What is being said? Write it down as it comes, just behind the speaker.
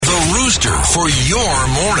booster for your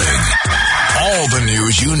morning. All the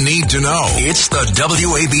news you need to know. It's the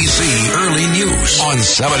WABC Early News on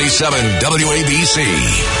 77 WABC.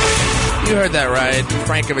 You heard that right.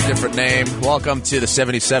 Frank of a different name. Welcome to the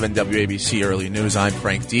 77 WABC Early News. I'm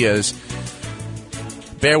Frank Diaz.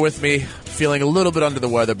 Bear with me. Feeling a little bit under the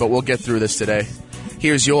weather, but we'll get through this today.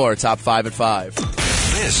 Here's your Top 5 at 5.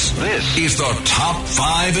 This is the Top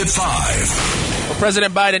 5 at 5. Well,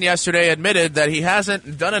 President Biden yesterday admitted that he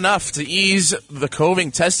hasn't done enough to ease the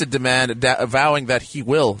COVID tested demand, vowing that he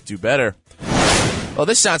will do better. Well,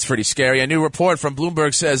 this sounds pretty scary. A new report from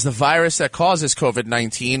Bloomberg says the virus that causes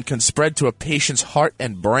COVID-19 can spread to a patient's heart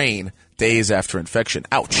and brain days after infection.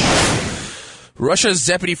 Ouch. Russia's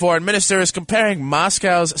deputy foreign minister is comparing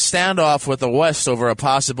Moscow's standoff with the West over a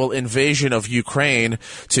possible invasion of Ukraine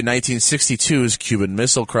to 1962's Cuban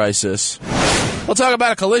Missile Crisis. We'll talk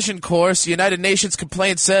about a collision course. The United Nations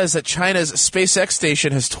complaint says that China's SpaceX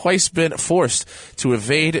station has twice been forced to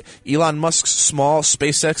evade Elon Musk's small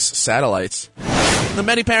SpaceX satellites.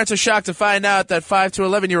 Many parents are shocked to find out that 5 to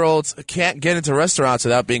 11-year-olds can't get into restaurants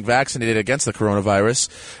without being vaccinated against the coronavirus,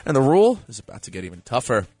 and the rule is about to get even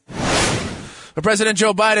tougher. But President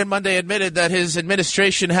Joe Biden Monday admitted that his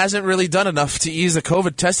administration hasn't really done enough to ease the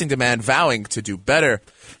COVID testing demand, vowing to do better.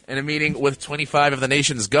 In a meeting with 25 of the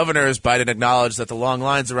nation's governors, Biden acknowledged that the long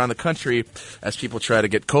lines around the country as people try to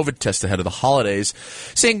get COVID tests ahead of the holidays,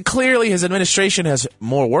 saying clearly his administration has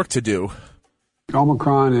more work to do.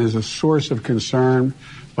 Omicron is a source of concern,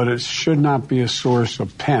 but it should not be a source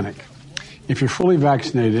of panic. If you're fully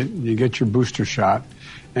vaccinated, you get your booster shot,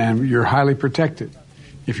 and you're highly protected.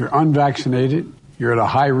 If you're unvaccinated, you're at a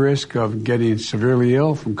high risk of getting severely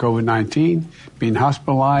ill from COVID-19, being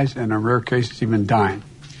hospitalized, and in rare cases even dying.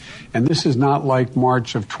 And this is not like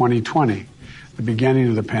March of 2020, the beginning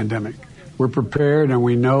of the pandemic. We're prepared and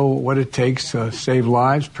we know what it takes to save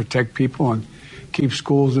lives, protect people, and keep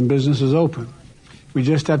schools and businesses open. We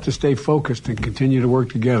just have to stay focused and continue to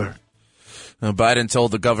work together. Now, Biden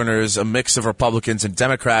told the governors, a mix of Republicans and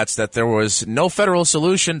Democrats, that there was no federal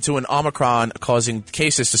solution to an Omicron causing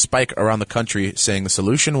cases to spike around the country, saying the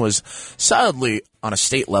solution was solidly on a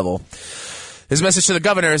state level. His message to the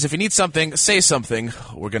governors: if you need something, say something.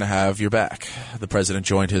 We're going to have your back. The president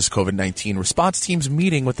joined his COVID-19 response team's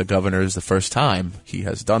meeting with the governors the first time he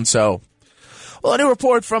has done so. Well, a new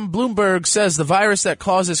report from Bloomberg says the virus that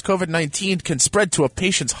causes COVID-19 can spread to a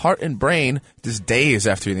patient's heart and brain just days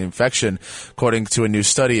after the infection. According to a new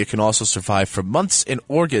study, it can also survive for months in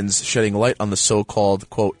organs, shedding light on the so-called,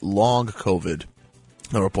 quote, long COVID.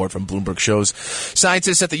 The report from Bloomberg shows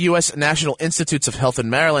scientists at the U.S. National Institutes of Health in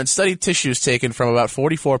Maryland studied tissues taken from about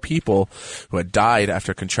 44 people who had died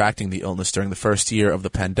after contracting the illness during the first year of the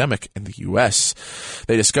pandemic in the U.S.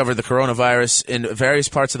 They discovered the coronavirus in various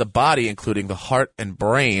parts of the body, including the heart and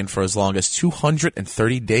brain, for as long as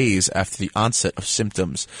 230 days after the onset of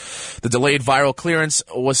symptoms. The delayed viral clearance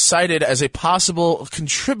was cited as a possible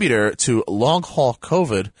contributor to long-haul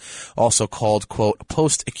COVID, also called, quote,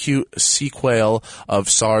 post-acute sequelae of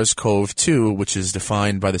SARS-CoV-2, which is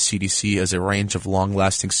defined by the CDC as a range of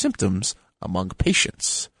long-lasting symptoms among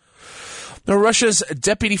patients. Now, Russia's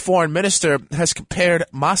deputy foreign minister has compared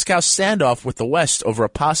Moscow's standoff with the West over a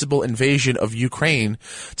possible invasion of Ukraine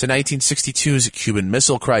to 1962's Cuban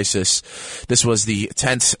Missile Crisis. This was the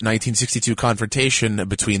tense 1962 confrontation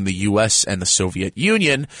between the U.S. and the Soviet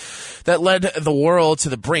Union that led the world to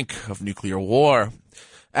the brink of nuclear war.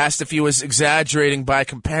 Asked if he was exaggerating by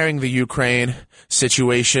comparing the Ukraine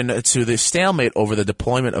situation to the stalemate over the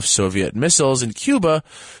deployment of Soviet missiles in Cuba,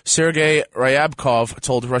 Sergei Ryabkov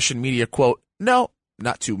told Russian media, quote, "No,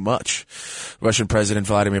 not too much." Russian President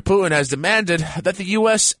Vladimir Putin has demanded that the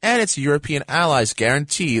U.S. and its European allies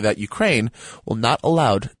guarantee that Ukraine will not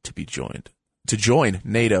allowed to join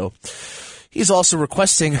NATO. He's also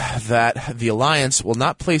requesting that the alliance will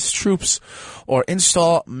not place troops or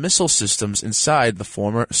install missile systems inside the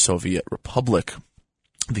former Soviet republic.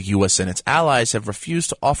 The U.S. and its allies have refused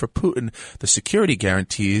to offer Putin the security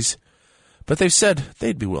guarantees, but they've said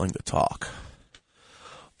they'd be willing to talk.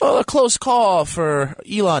 Well, a close call for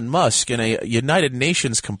Elon Musk. In a United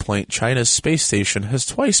Nations complaint, China's space station has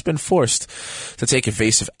twice been forced to take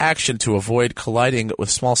evasive action to avoid colliding with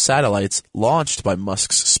small satellites launched by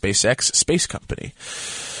Musk's SpaceX space company.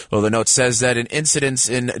 Well, the note says that in incidents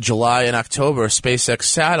in July and October, SpaceX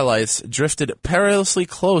satellites drifted perilously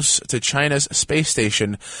close to China's space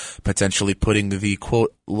station, potentially putting the,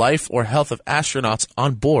 quote, life or health of astronauts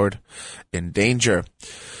on board in danger.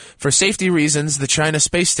 For safety reasons, the China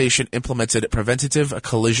space station implemented preventative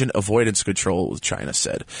collision avoidance control, China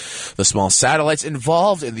said. The small satellites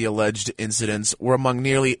involved in the alleged incidents were among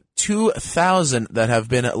nearly 2,000 that have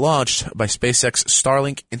been launched by SpaceX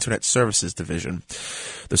Starlink Internet Services Division.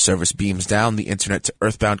 The service beams down the internet to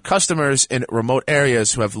Earthbound customers in remote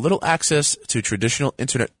areas who have little access to traditional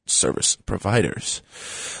internet service providers.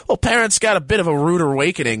 Well, parents got a bit of a rude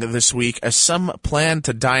awakening this week as some planned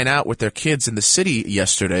to dine out with their kids in the city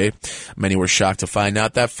yesterday. Many were shocked to find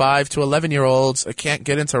out that 5 to 11-year-olds can't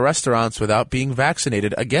get into restaurants without being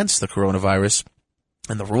vaccinated against the coronavirus.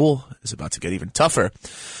 And the rule is about to get even tougher.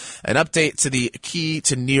 An update to the key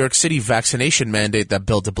to New York City vaccination mandate that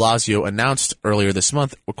Bill de Blasio announced earlier this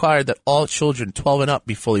month required that all children 12 and up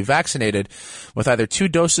be fully vaccinated with either 2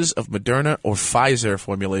 doses of Moderna or Pfizer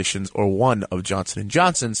formulations or 1 of Johnson &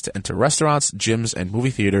 Johnson's to enter restaurants, gyms, and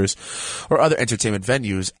movie theaters or other entertainment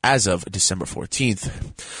venues as of December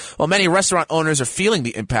 14th. While many restaurant owners are feeling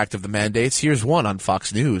the impact of the mandates, here's one on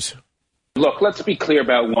Fox News. Look, let's be clear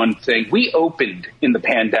about one thing. We opened in the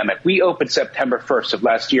pandemic. We opened September 1st of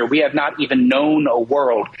last year. We have not even known a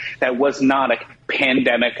world that was not a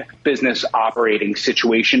pandemic business operating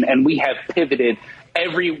situation, and we have pivoted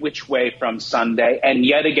every which way from Sunday. And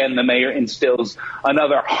yet again, the mayor instills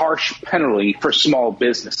another harsh penalty for small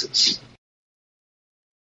businesses.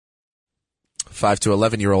 5 to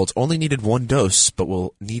 11-year-olds only needed 1 dose, but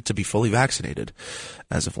will need to be fully vaccinated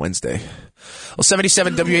as of Wednesday. Well,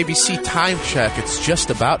 77 WABC time check. It's just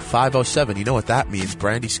about 5:07. You know what that means.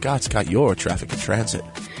 Brandy Scott's got your traffic and transit.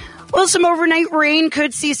 Well, some overnight rain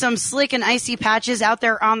could see some slick and icy patches out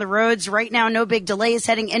there on the roads. Right now, no big delays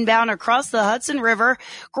heading inbound across the Hudson River.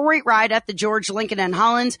 Great ride at the George, Lincoln, and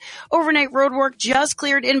Holland. Overnight road work just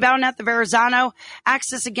cleared inbound at the Verrazano.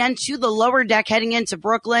 Access again to the lower deck heading into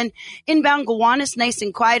Brooklyn. Inbound Gowanus, nice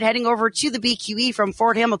and quiet, heading over to the BQE from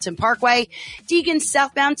Fort Hamilton Parkway. Deegan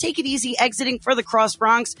southbound, take it easy, exiting for the Cross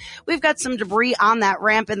Bronx. We've got some debris on that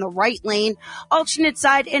ramp in the right lane. Alternate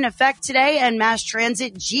side in effect today, and mass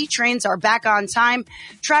transit G trains are back on time.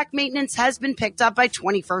 Track maintenance has been picked up by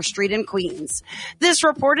 21st Street in Queens. This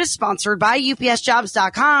report is sponsored by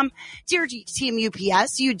UPSjobs.com. Dear Team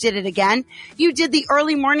UPS, you did it again. You did the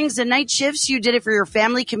early mornings and night shifts. You did it for your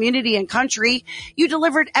family, community, and country. You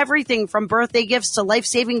delivered everything from birthday gifts to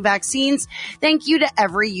life-saving vaccines. Thank you to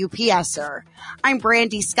every UPSer. I'm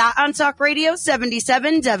Brandy Scott on Talk Radio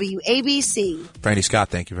 77 WABC. Brandy Scott,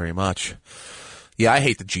 thank you very much. Yeah, I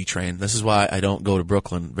hate the G train. This is why I don't go to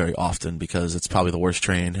Brooklyn very often, because it's probably the worst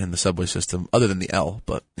train in the subway system, other than the L.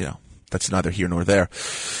 But, you know, that's neither here nor there.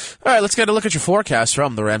 All right, let's get a look at your forecast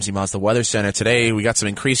from the Ramsey Mazda Weather Center. Today, we got some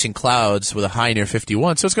increasing clouds with a high near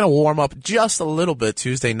 51, so it's going to warm up just a little bit.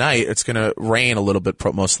 Tuesday night, it's going to rain a little bit,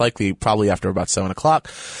 most likely, probably after about 7 o'clock.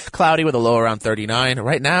 Cloudy with a low around 39.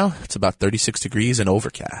 Right now, it's about 36 degrees and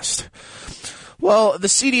overcast. Well, the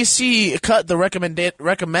CDC cut the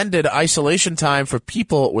recommended isolation time for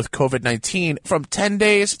people with COVID-19 from 10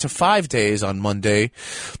 days to 5 days on Monday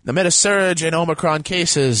amid a surge in Omicron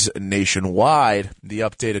cases nationwide. The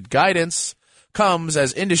updated guidance comes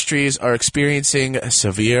as industries are experiencing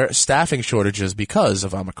severe staffing shortages because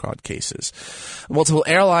of Omicron cases. Multiple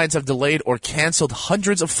airlines have delayed or canceled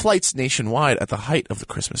hundreds of flights nationwide at the height of the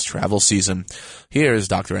Christmas travel season. Here's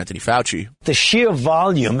Dr. Anthony Fauci. The sheer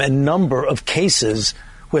volume and number of cases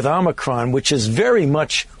with Omicron, which is very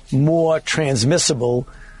much more transmissible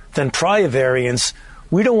than prior variants,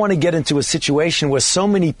 we don't want to get into a situation where so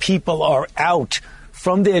many people are out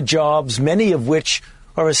from their jobs, many of which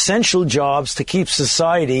are essential jobs to keep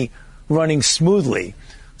society running smoothly.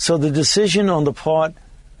 So the decision on the part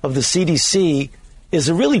of the CDC is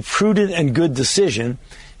a really prudent and good decision,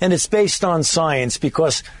 and it's based on science,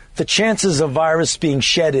 because the chances of virus being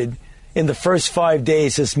shedded in the first 5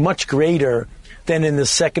 days is much greater than in the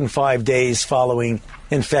second 5 days following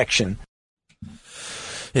infection.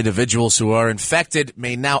 Individuals who are infected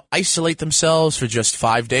may now isolate themselves for just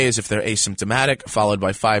 5 days if they're asymptomatic, followed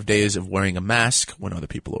by 5 days of wearing a mask when other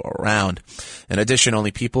people are around. In addition,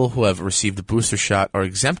 only people who have received the booster shot are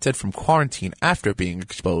exempted from quarantine after being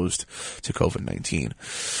exposed to COVID-19.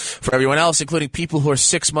 For everyone else, including people who are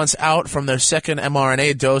 6 months out from their second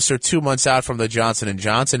mRNA dose or 2 months out from the Johnson &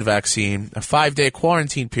 Johnson vaccine, a 5-day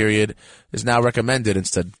quarantine period is now recommended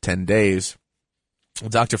instead of 10 days.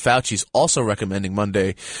 Dr. Fauci is also recommending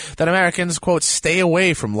Monday that Americans, quote, stay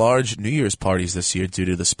away from large New Year's parties this year due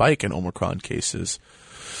to the spike in Omicron cases.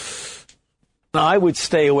 I would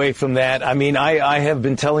stay away from that. I mean, I have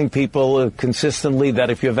been telling people consistently that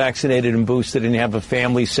if you're vaccinated and boosted and you have a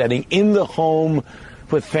family setting in the home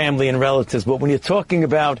with family and relatives, but when you're talking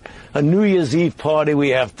about a New Year's Eve party, we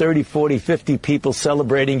have 30, 40, 50 people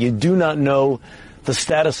celebrating, you do not know the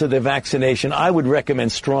status of their vaccination, I would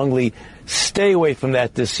recommend strongly stay away from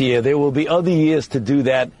that this year. There will be other years to do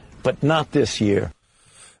that, but not this year.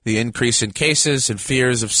 The increase in cases and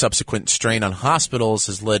fears of subsequent strain on hospitals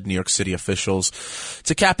has led New York City officials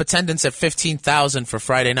to cap attendance at 15,000 for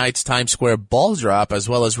Friday night's Times Square ball drop, as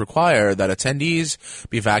well as require that attendees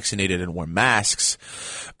be vaccinated and wear masks.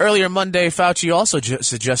 Earlier Monday, Fauci also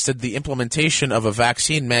suggested the implementation of a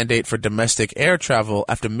vaccine mandate for domestic air travel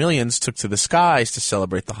after millions took to the skies to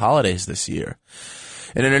celebrate the holidays this year.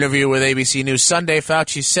 In an interview with ABC News Sunday,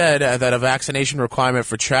 Fauci said that a vaccination requirement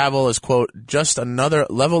for travel is, quote, just another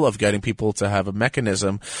level of getting people to have a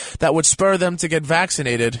mechanism that would spur them to get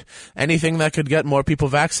vaccinated. Anything that could get more people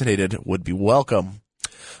vaccinated would be welcome.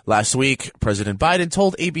 Last week, President Biden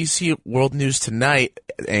told ABC World News Tonight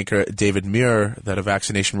anchor David Muir that a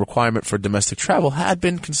vaccination requirement for domestic travel had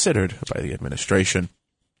been considered by the administration.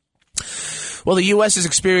 Well, the U.S. is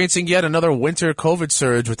experiencing yet another winter COVID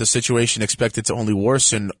surge, with the situation expected to only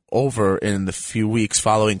worsen over in the few weeks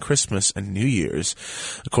following Christmas and New Year's.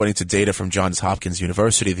 According to data from Johns Hopkins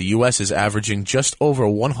University, the U.S. is averaging just over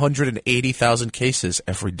 180,000 cases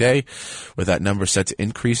every day, with that number set to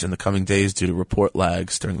increase in the coming days due to report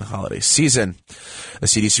lags during the holiday season. The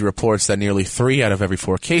CDC reports that nearly 3 out of every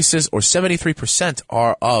 4 cases, or 73%,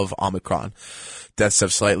 are of Omicron. Deaths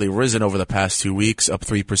have slightly risen over the past 2 weeks, up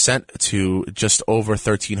 3% to just over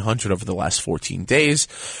 1,300 over the last 14 days,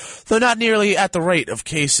 though not nearly at the rate of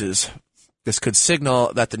cases. This could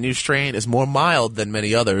signal that the new strain is more mild than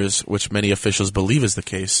many others, which many officials believe is the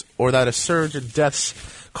case, or that a surge in deaths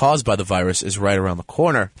caused by the virus is right around the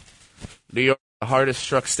corner. New York, the hardest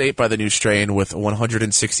struck state by the new strain, with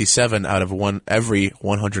 167 out of every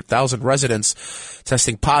 100,000 residents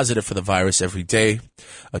testing positive for the virus every day,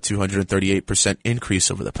 a 238% increase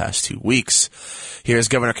over the past 2 weeks. Here's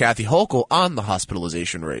Governor Kathy Hochul on the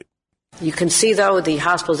hospitalization rate. You can see, though, the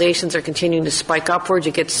hospitalizations are continuing to spike upwards.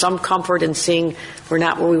 You get some comfort in seeing we're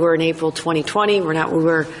not where we were in April 2020. We're not where we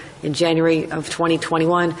were in January of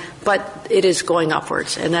 2021. But it is going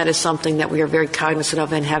upwards, and that is something that we are very cognizant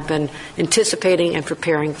of and have been anticipating and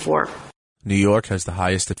preparing for. New York has the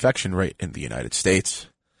highest infection rate in the United States.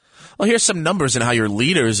 Well, here's some numbers on how your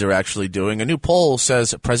leaders are actually doing. A new poll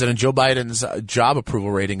says President Joe Biden's job approval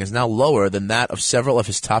rating is now lower than that of several of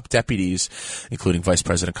his top deputies, including Vice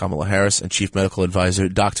President Kamala Harris and Chief Medical Advisor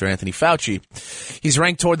Dr. Anthony Fauci. He's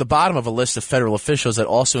ranked toward the bottom of a list of federal officials that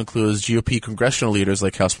also includes GOP congressional leaders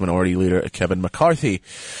like House Minority Leader Kevin McCarthy.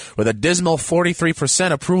 With a dismal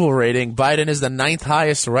 43% approval rating, Biden is the 9th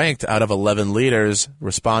highest ranked out of 11 leaders,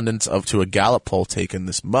 respondents to a Gallup poll taken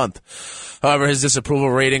this month. However, his disapproval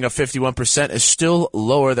rating of 51% is still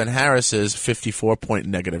lower than Harris's 54-point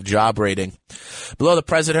negative job rating. Below the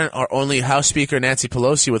president are only House Speaker Nancy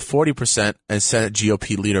Pelosi with 40% and Senate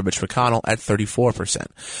GOP leader Mitch McConnell at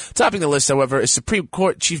 34%. Topping the list, however, is Supreme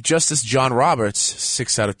Court Chief Justice John Roberts.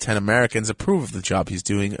 6 out of 10 Americans approve of the job he's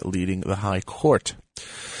doing leading the high court.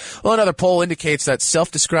 Well, another poll indicates that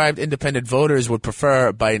self-described independent voters would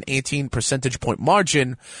prefer, by an 18 percentage point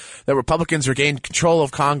margin, that Republicans regain control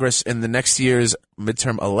of Congress in the next year's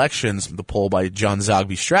midterm elections. The poll by John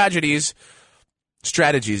Zogby Strategies,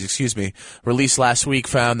 released last week,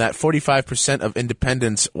 found that 45% of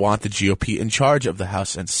independents want the GOP in charge of the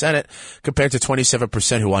House and Senate, compared to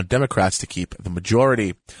 27% who want Democrats to keep the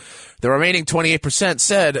majority. The remaining 28%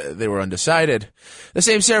 said they were undecided. The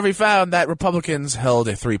same survey found that Republicans held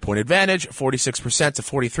a 3-point advantage, 46% to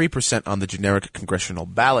 43% on the generic congressional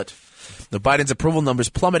ballot. The Biden's approval numbers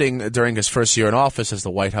plummeting during his first year in office as the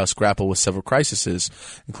White House grappled with several crises,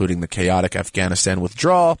 including the chaotic Afghanistan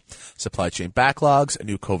withdrawal, supply chain backlogs,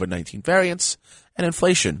 new COVID-19 variants, and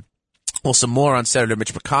inflation. Well, some more on Senator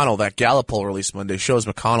Mitch McConnell. That Gallup poll released Monday shows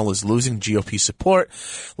McConnell is losing GOP support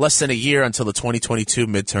less than a year until the 2022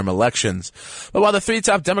 midterm elections. But while the 3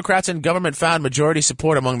 top Democrats in government found majority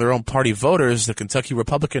support among their own party voters, the Kentucky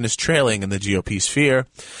Republican is trailing in the GOP sphere.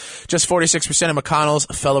 Just 46% of McConnell's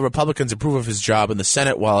fellow Republicans approve of his job in the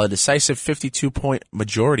Senate, while a decisive 52-point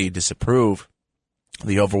majority disapprove.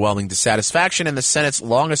 The overwhelming dissatisfaction in the Senate's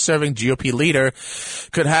longest-serving GOP leader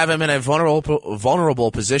could have him in a vulnerable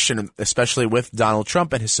position, especially with Donald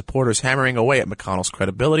Trump and his supporters hammering away at McConnell's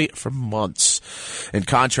credibility for months. In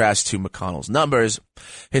contrast to McConnell's numbers,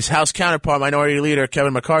 his House counterpart, Minority Leader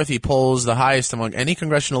Kevin McCarthy, polls the highest among any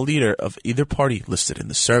congressional leader of either party listed in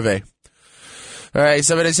the survey. All right,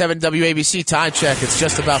 7-7 WABC time check. It's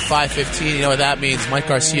just about 5:15. You know what that means. Mike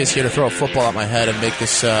Garcia is here to throw a football at my head and make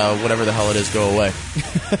this, whatever the hell it is, go away.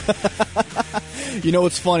 You know,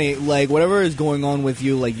 it's funny. Like, whatever is going on with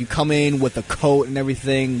you, like, you come in with a coat and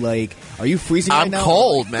everything. Like, are you freezing right now? I'm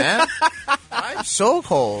cold, man. I'm so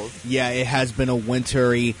cold. Yeah, it has been a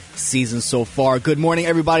wintry season so far. Good morning,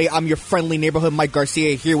 everybody. I'm your friendly neighborhood Mike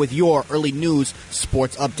Garcia here with your early news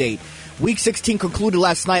sports update. Week 16 concluded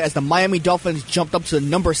last night as the Miami Dolphins jumped up to the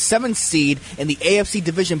number 7 seed in the AFC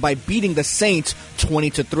division by beating the Saints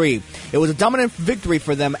 20-3. It was a dominant victory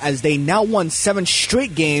for them as they now won 7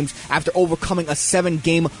 straight games after overcoming a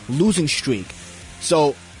 7-game losing streak.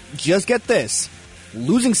 So, just get this.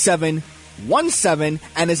 Losing 7, won 7,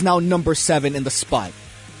 and is now number 7 in the spot.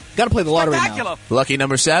 Got to play the lottery now. Lucky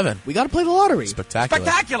number 7. We got to play the lottery.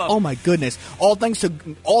 Spectacular. Oh my goodness! All thanks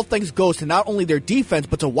goes to not only their defense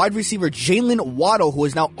but to wide receiver Jalen Waddle, who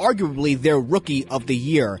is now arguably their rookie of the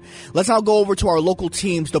year. Let's now go over to our local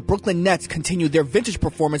teams. The Brooklyn Nets continued their vintage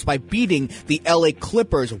performance by beating the LA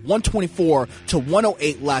Clippers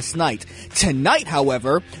 124-108 last night. Tonight,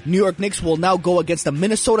 however, New York Knicks will now go against the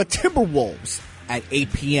Minnesota Timberwolves at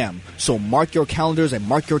 8 p.m. So mark your calendars and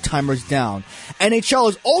mark your timers down. NHL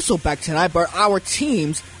is also back tonight, but our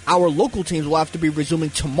local teams will have to be resuming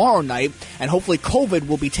tomorrow night, and hopefully COVID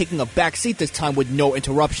will be taking a back seat this time with no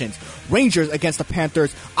interruptions. Rangers against the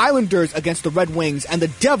Panthers, Islanders against the Red Wings, and the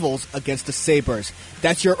Devils against the Sabres.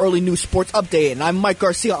 That's your early news sports update, and I'm Mike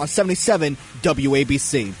Garcia on 77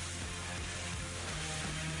 WABC.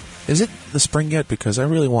 Is it the spring yet? Because I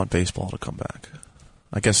really want baseball to come back.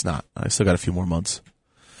 I guess not. I still got a few more months.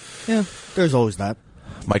 Yeah, there's always that.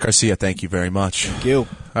 Mike Garcia, thank you very much. Thank you.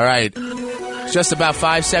 All right. It's just about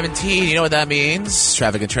 5:17. You know what that means.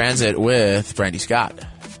 Traffic and Transit with Brandy Scott.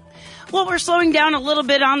 Well, we're slowing down a little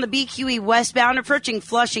bit on the BQE westbound, approaching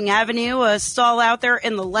Flushing Avenue. A stall out there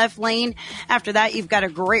in the left lane. After that, you've got a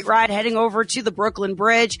great ride heading over to the Brooklyn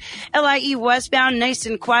Bridge. LIE westbound, nice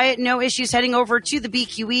and quiet. No issues heading over to the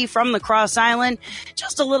BQE from the Cross Island.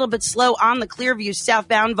 Just a little bit slow on the Clearview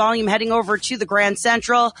southbound volume heading over to the Grand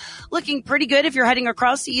Central. Looking pretty good if you're heading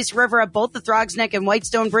across the East River at both the Throgs Neck and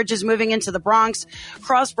Whitestone Bridges moving into the Bronx.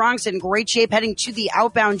 Cross Bronx in great shape heading to the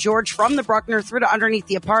outbound George from the Bruckner through to underneath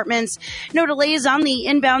the apartments. No delays on the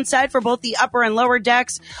inbound side for both the upper and lower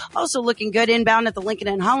decks. Also looking good inbound at the Lincoln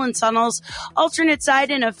and Holland tunnels. Alternate side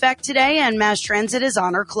in effect today, and mass transit is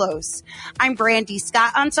on or close. I'm Brandy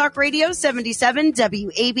Scott on Talk Radio 77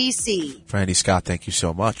 WABC. Brandy Scott, thank you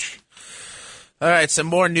so much. All right, some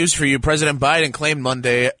more news for you. President Biden claimed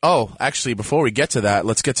Monday. Oh, actually, before we get to that,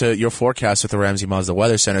 let's get to your forecast at the Ramsey Mazda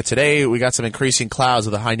Weather Center. Today, we got some increasing clouds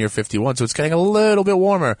with a high near 51, so it's getting a little bit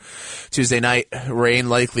warmer. Tuesday night, rain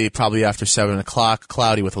likely probably after 7 o'clock,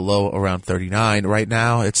 cloudy with a low around 39. Right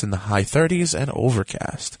now, it's in the high 30s and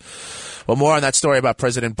overcast. Well, more on that story about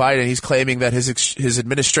President Biden. He's claiming that his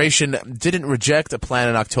administration didn't reject a plan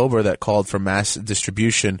in October that called for mass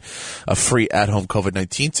distribution of free at-home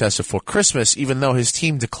COVID-19 tests before Christmas, even though his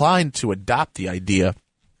team declined to adopt the idea.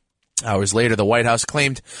 Hours later, the White House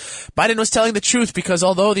claimed Biden was telling the truth because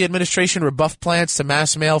although the administration rebuffed plans to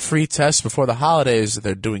mass mail free tests before the holidays,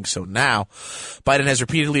 they're doing so now. Biden has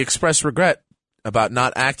repeatedly expressed regret about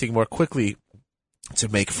not acting more quickly to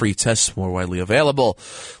make free tests more widely available.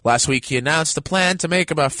 Last week, he announced a plan to make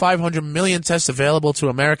about 500 million tests available to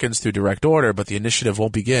Americans through direct order, but the initiative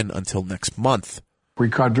won't begin until next month. We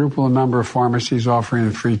quadruple the number of pharmacies offering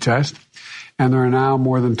a free test, and there are now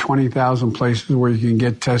more than 20,000 places where you can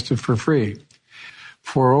get tested for free.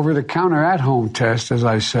 For over-the-counter at-home tests, as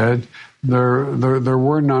I said, there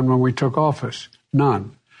were none when we took office.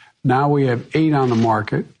 None. Now we have 8 on the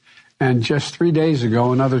market, and just 3 days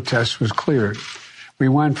ago, another test was cleared. We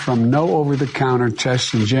went from no over-the-counter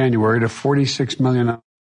tests in January to 46 million,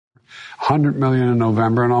 100 million in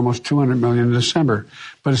November, and almost 200 million in December.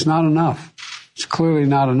 But it's not enough. It's clearly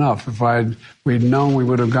not enough. If we'd known, we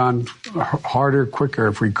would have gone harder, quicker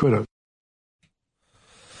if we could have.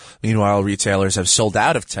 Meanwhile, retailers have sold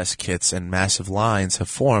out of test kits and massive lines have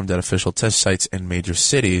formed at official test sites in major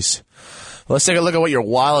cities. Let's take a look at what your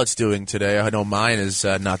wallet's doing today. I know mine is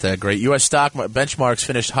not that great. U.S. stock benchmarks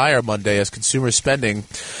finished higher Monday as consumer spending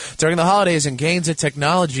during the holidays and gains in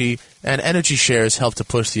technology and energy shares helped to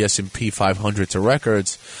push the S&P 500 to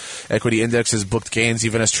records. Equity indexes booked gains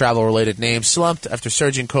even as travel-related names slumped after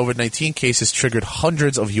surging COVID-19 cases triggered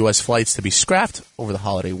hundreds of U.S. flights to be scrapped over the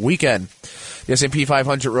holiday weekend. The S&P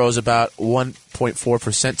 500 rose about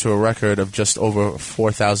 1.4% to a record of just over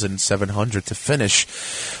 4,700 to finish.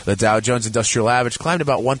 The Dow Jones Industrial Average climbed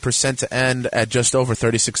about 1% to end at just over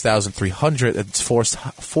 36,300, its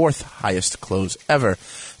fourth highest close ever.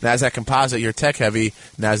 NASDAQ Composite, your tech-heavy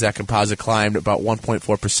NASDAQ Composite climbed about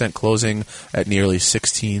 1.4%, closing at nearly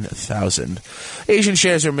 16,000. Asian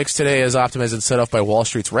shares are mixed today as optimism set off by Wall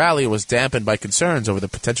Street's rally was dampened by concerns over the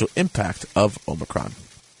potential impact of Omicron.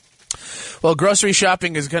 Well, grocery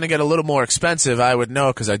shopping is going to get a little more expensive. I would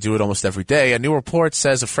know because I do it almost every day. A new report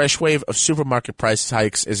says a fresh wave of supermarket price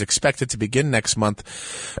hikes is expected to begin next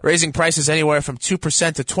month, raising prices anywhere from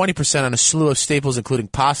 2% to 20% on a slew of staples, including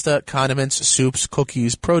pasta, condiments, soups,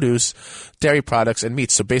 cookies, produce, dairy products, and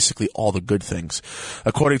meats. So basically all the good things.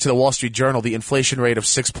 According to the Wall Street Journal, the inflation rate of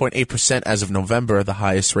 6.8% as of November, the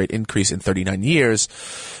highest rate increase in 39 years,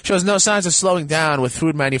 shows no signs of slowing down, with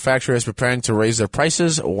food manufacturers preparing to raise their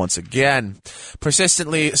prices once again.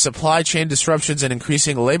 Persistently, supply chain disruptions and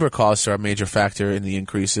increasing labor costs are a major factor in the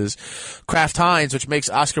increases. Kraft Heinz, which makes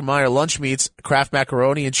Oscar Mayer lunch meats, Kraft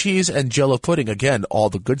macaroni and cheese, and Jell-O pudding, again, all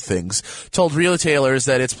the good things, told retailers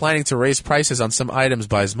that it's planning to raise prices on some items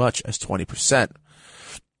by as much as 20%.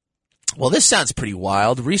 Well, this sounds pretty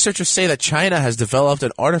wild. Researchers say that China has developed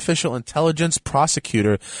an artificial intelligence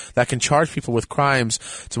prosecutor that can charge people with crimes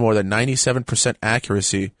to more than 97%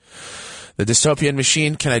 accuracy. The dystopian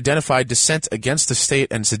machine can identify dissent against the state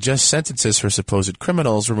and suggest sentences for supposed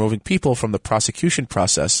criminals, removing people from the prosecution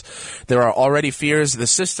process. There are already fears the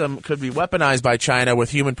system could be weaponized by China,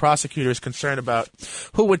 with human prosecutors concerned about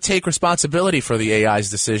who would take responsibility for the AI's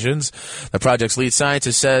decisions. The project's lead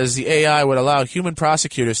scientist says the AI would allow human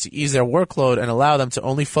prosecutors to ease their workload and allow them to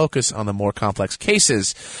only focus on the more complex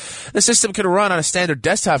cases. The system could run on a standard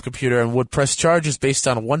desktop computer and would press charges based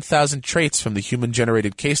on 1,000 traits from the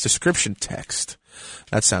human-generated case description text.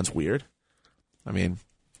 That sounds weird. I mean,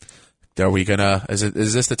 are we gonna?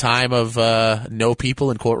 Is this the time of no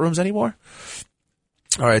people in courtrooms anymore?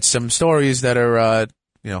 All right, some stories that are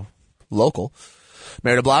local.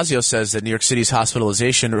 Mayor de Blasio says that New York City's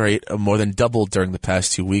hospitalization rate more than doubled during the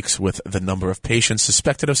past 2 weeks, with the number of patients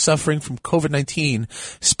suspected of suffering from COVID-19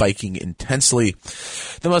 spiking intensely.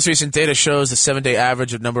 The most recent data shows the 7-day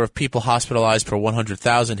average of number of people hospitalized per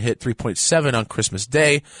 100,000 hit 3.7 on Christmas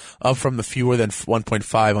Day, up from the fewer than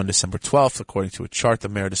 1.5 on December 12th, according to a chart the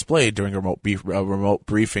mayor displayed during a remote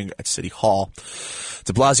briefing at City Hall.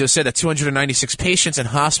 De Blasio said that 296 patients in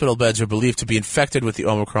hospital beds are believed to be infected with the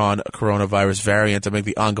Omicron coronavirus variant amid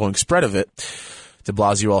the ongoing spread of it. De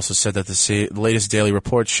Blasio also said that the latest daily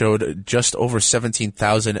report showed just over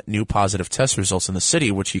 17,000 new positive test results in the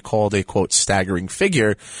city, which he called a, quote, staggering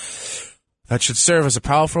figure that should serve as a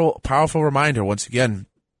powerful reminder, once again,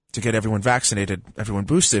 to get everyone vaccinated, everyone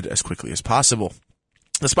boosted as quickly as possible.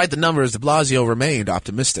 Despite the numbers, de Blasio remained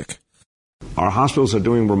optimistic. Our hospitals are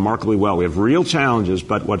doing remarkably well. We have real challenges,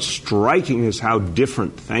 but what's striking is how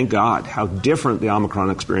different, thank God, how different the Omicron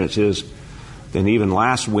experience is than even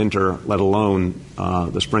last winter, let alone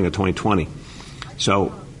the spring of 2020.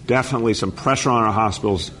 So definitely some pressure on our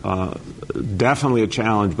hospitals, definitely a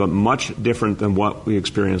challenge, but much different than what we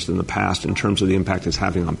experienced in the past in terms of the impact it's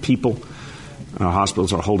having on people. Our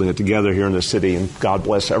hospitals are holding it together here in the city, and God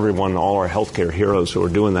bless everyone, all our healthcare heroes who are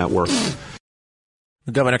doing that work.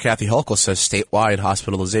 Governor Kathy Hochul says statewide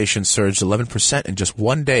hospitalization surged 11% in just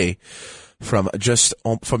 1 day, from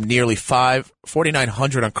nearly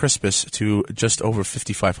 4,900 on Christmas to just over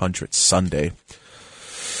 5,500 Sunday.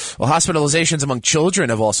 Well, hospitalizations among children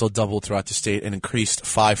have also doubled throughout the state and increased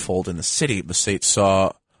fivefold in the city. The state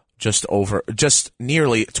saw just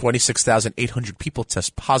nearly 26,800 people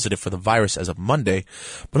test positive for the virus as of Monday,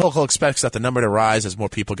 but Hochul expects that the number to rise as more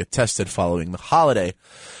people get tested following the holiday.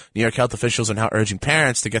 New York health officials are now urging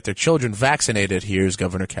parents to get their children vaccinated. Here's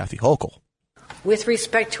Governor Kathy Hochul. With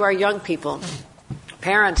respect to our young people,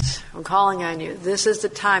 parents, I'm calling on you. This is the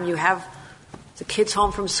time. You have the kids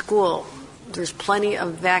home from school. There's plenty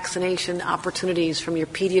of vaccination opportunities, from your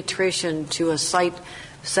pediatrician to a site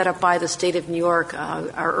set up by the state of New York,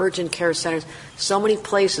 our urgent care centers, so many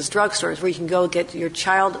places, drugstores, where you can go get your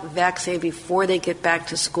child vaccinated before they get back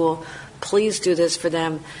to school. Please do this for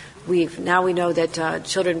them. Now we know that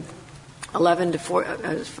children 5 to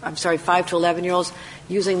 11-year-olds,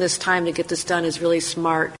 using this time to get this done is really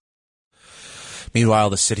smart. Meanwhile,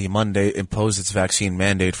 the city Monday imposed its vaccine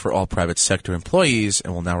mandate for all private sector employees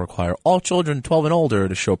and will now require all children 12 and older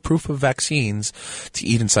to show proof of vaccines to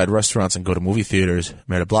eat inside restaurants and go to movie theaters.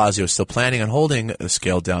 Mayor de Blasio is still planning on holding a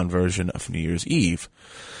scaled-down version of New Year's Eve.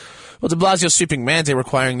 Well, de Blasio's sweeping mandate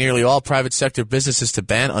requiring nearly all private sector businesses to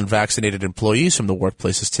ban unvaccinated employees from the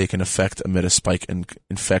workplace has taken effect amid a spike in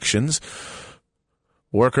infections.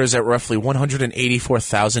 Workers at roughly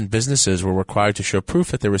 184,000 businesses were required to show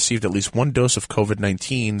proof that they received at least one dose of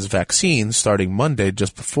COVID-19's vaccine starting Monday,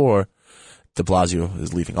 just before de Blasio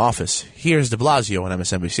is leaving office. Here's de Blasio on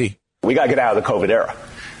MSNBC. We got to get out of the COVID era.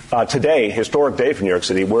 Today, historic day for New York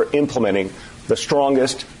City, we're implementing the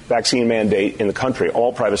strongest vaccine mandate in the country,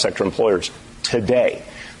 all private sector employers, today.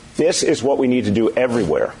 This is what we need to do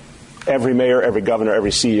everywhere. every mayor, every governor,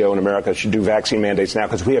 every CEO in America should do vaccine mandates now,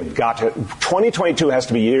 because we have got to. 2022 has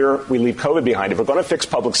to be a year we leave COVID behind. If we're going to fix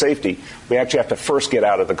public safety, we actually have to first get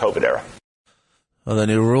out of the COVID era. Well, the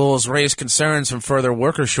new rules raise concerns from further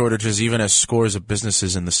worker shortages, even as scores of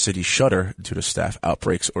businesses in the city shutter due to staff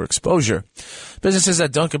outbreaks or exposure. Businesses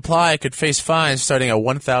that don't comply could face fines starting at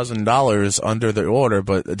 $1,000 under the order,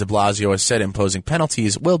 but de Blasio has said imposing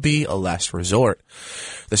penalties will be a last resort.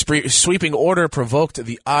 The sweeping order provoked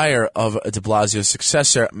the ire of de Blasio's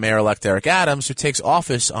successor, Mayor-elect Eric Adams, who takes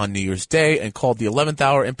office on New Year's Day, and called the 11th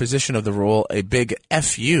hour imposition of the rule a big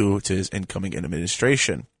FU to his incoming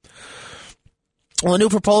administration. Well, a new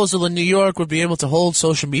proposal in New York would be able to hold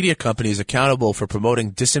social media companies accountable for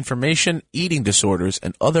promoting disinformation, eating disorders,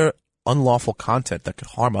 and other unlawful content that could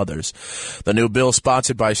harm others. The new bill,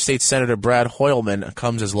 sponsored by State Senator Brad Hoylman,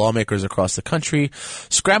 comes as lawmakers across the country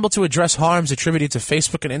scramble to address harms attributed to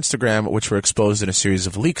Facebook and Instagram, which were exposed in a series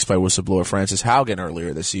of leaks by whistleblower Frances Haugen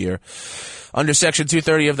earlier this year. Under Section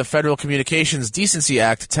 230 of the Federal Communications Decency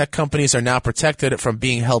Act, tech companies are now protected from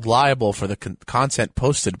being held liable for the content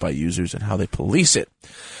posted by users and how they police it.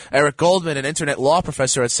 Eric Goldman, an internet law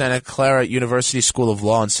professor at Santa Clara University School of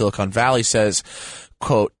Law in Silicon Valley, says,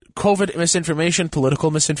 quote, COVID misinformation,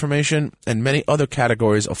 political misinformation, and many other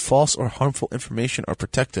categories of false or harmful information are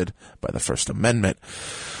protected by the First Amendment.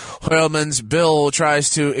 Hoylman's bill tries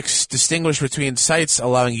to distinguish between sites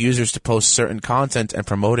allowing users to post certain content and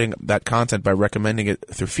promoting that content by recommending it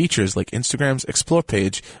through features like Instagram's Explore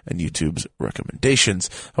page and YouTube's recommendations.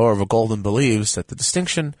 However, Goldman believes that the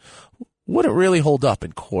distinction wouldn't really hold up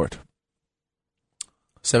in court.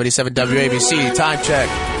 77 WABC, time check.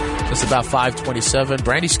 Just about 5:27.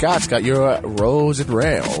 Brandy Scott's got your roads and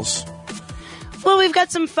rails. Well, we've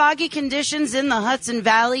got some foggy conditions in the Hudson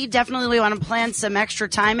Valley. Definitely we want to plan some extra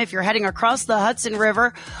time if you're heading across the Hudson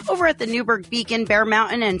River over at the Newburgh Beacon, Bear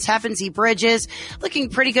Mountain, and Tappan Zee bridges. Looking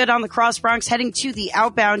pretty good on the Cross Bronx heading to the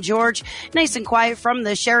outbound George. Nice and quiet from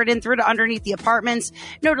the Sheridan through to underneath the apartments.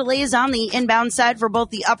 No delays on the inbound side for both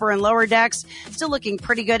the upper and lower decks. Still looking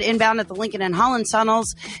pretty good inbound at the Lincoln and Holland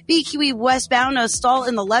tunnels. BQE westbound, a stall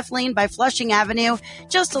in the left lane by Flushing Avenue.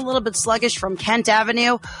 Just a little bit sluggish from Kent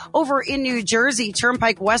Avenue. Over in New Jersey,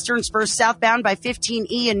 Turnpike Western spurs southbound by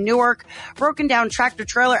 15E in Newark. Broken down tractor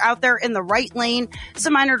trailer out there in the right lane.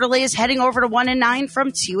 Some minor delays heading over to 1 and 9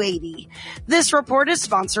 from 280. This report is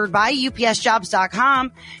sponsored by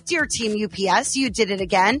UPSjobs.com. Dear Team UPS, you did it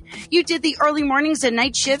again. You did the early mornings and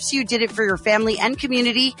night shifts. You did it for your family and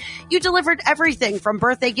community. You delivered everything from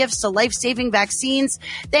birthday gifts to life-saving vaccines.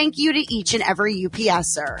 Thank you to each and every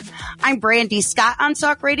UPSer. I'm Brandy Scott on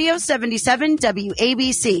Talk Radio 77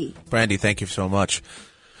 WABC. Brandy, thank you so much.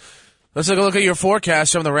 Let's take a look at your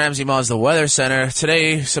forecast from the Ramsey Mazda Weather Center.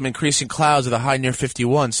 Today, some increasing clouds with a high near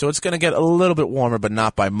 51, so it's going to get a little bit warmer, but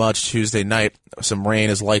not by much. Tuesday night, some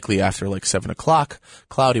rain is likely after like 7 o'clock.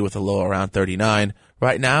 Cloudy with a low around 39.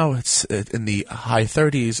 Right now, it's in the high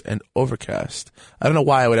 30s and overcast. I don't know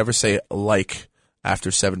why I would ever say like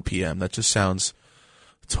after 7 p.m. That just sounds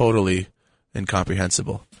totally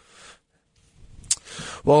incomprehensible.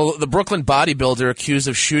 Well, the Brooklyn bodybuilder accused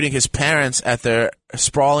of shooting his parents at their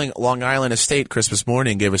sprawling Long Island estate Christmas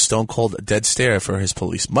morning gave a stone-cold dead stare for his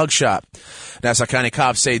police mugshot. Nassau County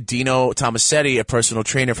cops say Dino Tomasetti, a personal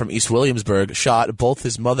trainer from East Williamsburg, shot both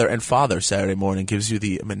his mother and father Saturday morning. Gives you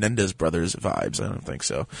the Menendez brothers vibes. I don't think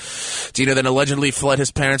so. Dino then allegedly fled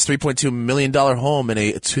his parents' $3.2 million home in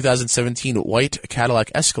a 2017 white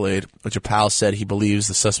Cadillac Escalade, which a pal said he believes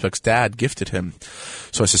the suspect's dad gifted him.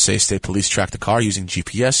 Sources say state police tracked the car using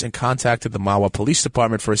GPS and contacted the Mahwah Police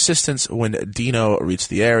Department for assistance when Dino reached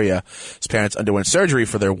the area. His parents underwent surgery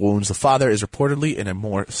for their wounds. The father is reportedly in a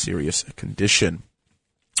more serious condition.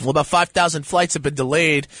 Well, about 5,000 flights have been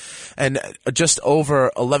delayed, and just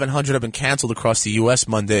over 1,100 have been canceled across the U.S.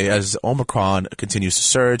 Monday as Omicron continues to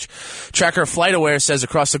surge. Tracker FlightAware says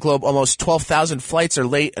across the globe almost 12,000 flights are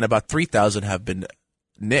late, and about 3,000 have been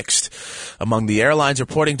nixed. Among the airlines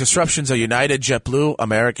reporting disruptions are United, JetBlue,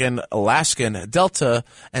 American, Alaskan, Delta,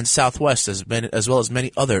 and Southwest, as well as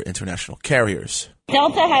many other international carriers.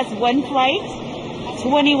 Delta has one flight,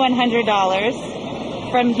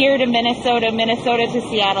 $2,100, from here to Minnesota, Minnesota to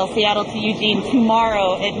Seattle, Seattle to Eugene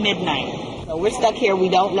tomorrow at midnight. So we're stuck here. We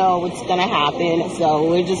don't know what's going to happen. So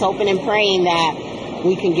we're just hoping and praying that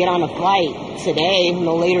we can get on a flight today,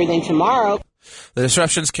 no later than tomorrow. The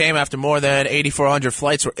disruptions came after more than 8,400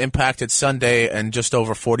 flights were impacted Sunday and just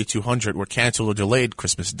over 4,200 were canceled or delayed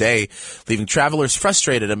Christmas Day, leaving travelers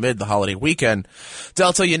frustrated amid the holiday weekend.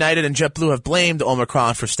 Delta, United, and JetBlue have blamed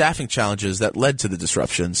Omicron for staffing challenges that led to the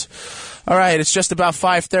disruptions. All right, it's just about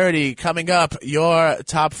 5:30. Coming up, your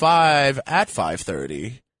top 5 at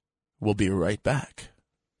 5:30 We'll be right back.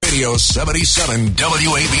 Radio 77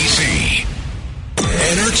 WABC.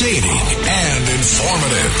 Entertaining and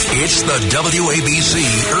informative. It's the WABC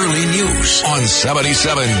Early News on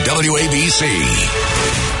 77 WABC.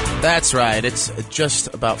 That's right. It's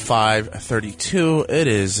just about 5:32. It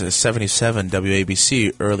is 77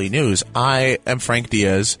 WABC Early News. I am Frank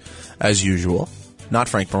Diaz, as usual. Not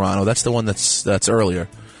Frank Morano. That's the one that's earlier.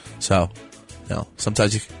 So,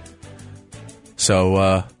 sometimes you...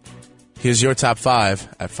 So, here's your top 5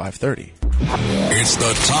 at 5:30. It's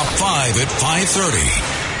the top 5 at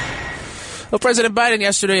 5:30. Well, President Biden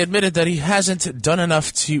yesterday admitted that he hasn't done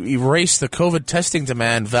enough to erase the COVID testing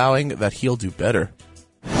demand, vowing that he'll do better.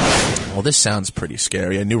 Well, this sounds pretty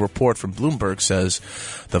scary. A new report from Bloomberg says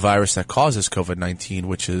the virus that causes COVID-19,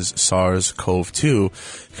 which is SARS-CoV-2,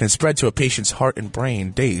 can spread to a patient's heart and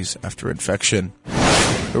brain days after infection.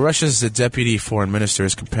 Russia's deputy foreign minister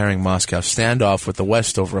is comparing Moscow's standoff with the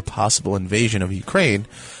West over a possible invasion of Ukraine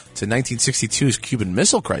to 1962's Cuban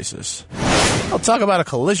Missile Crisis. I'll talk about a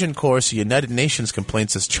collision course. The United Nations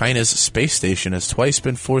complains as China's space station has twice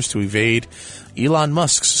been forced to evade Elon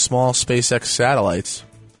Musk's small SpaceX satellites.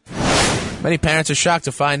 Many parents are shocked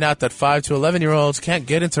to find out that 5 to 11-year-olds can't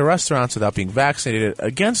get into restaurants without being vaccinated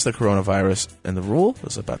against the coronavirus, and the rule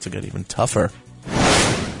is about to get even tougher.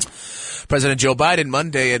 President Joe Biden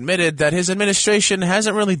Monday admitted that his administration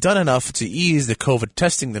hasn't really done enough to ease the COVID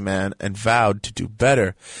testing demand and vowed to do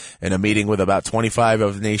better. In a meeting with about 25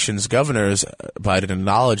 of the nation's governors, Biden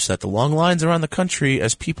acknowledged that the long lines around the country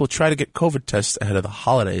as people try to get COVID tests ahead of the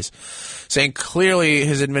holidays, saying clearly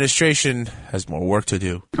his administration has more work to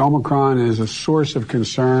do. Omicron is a source of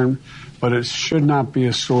concern, but it should not be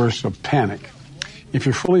a source of panic. If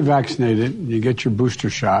you're fully vaccinated, you get your booster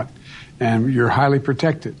shot, and you're highly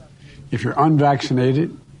protected. If you're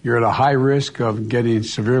unvaccinated, you're at a high risk of getting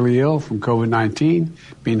severely ill from COVID-19,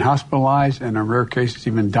 being hospitalized, and in rare cases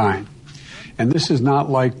even dying. And this is not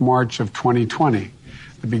like March of 2020,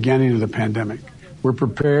 the beginning of the pandemic. We're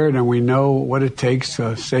prepared and we know what it takes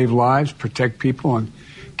to save lives, protect people, and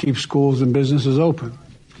keep schools and businesses open.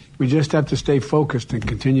 We just have to stay focused and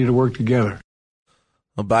continue to work together.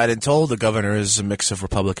 Well, Biden told the governors, a mix of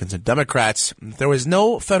Republicans and Democrats, there was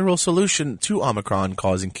no federal solution to Omicron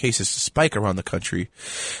causing cases to spike around the country,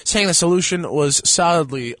 saying the solution was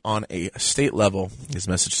solidly on a state level. His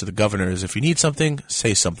message to the governors, if you need something,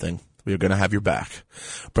 say something. We are going to have your back.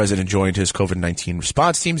 The president joined his COVID-19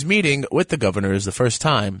 response team's meeting with the governors the first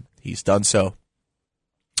time he's done so.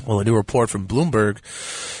 Well, a new report from Bloomberg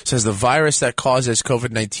says the virus that causes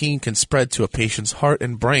COVID-19 can spread to a patient's heart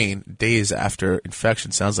and brain days after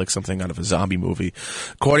infection. Sounds like something out of a zombie movie.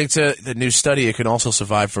 According to the new study, it can also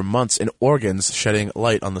survive for months in organs, shedding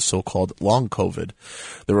light on the so-called long COVID.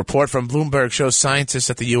 The report from Bloomberg shows scientists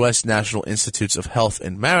at the U.S. National Institutes of Health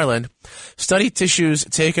in Maryland studied tissues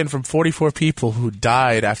taken from 44 people who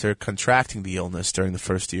died after contracting the illness during the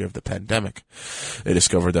first year of the pandemic. They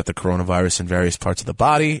discovered that the coronavirus in various parts of the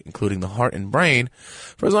body, including the heart and brain,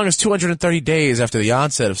 for as long as 230 days after the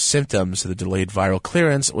onset of symptoms, the delayed viral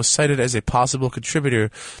clearance was cited as a possible contributor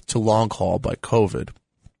to long haul by COVID,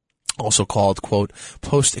 also called, quote,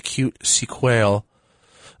 post-acute sequelae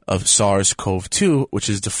of SARS-CoV-2, which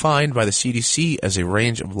is defined by the CDC as a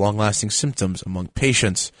range of long-lasting symptoms among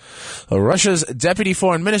patients. Russia's deputy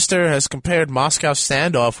foreign minister has compared Moscow's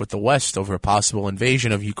standoff with the West over a possible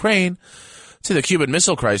invasion of Ukraine to the Cuban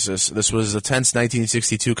Missile Crisis. This was a tense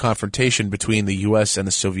 1962 confrontation between the U.S. and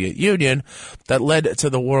the Soviet Union that led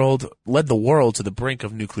the world to the brink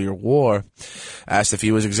of nuclear war. Asked if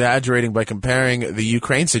he was exaggerating by comparing the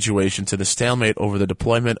Ukraine situation to the stalemate over the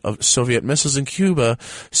deployment of Soviet missiles in Cuba,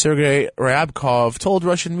 Sergei Ryabkov told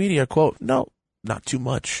Russian media, quote, "No, not too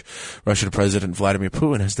much." Russian President Vladimir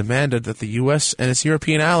Putin has demanded that the U.S. and its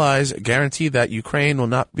European allies guarantee that Ukraine will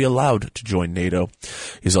not be allowed to join NATO.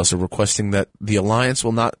 He's also requesting that the alliance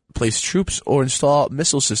will not place troops or install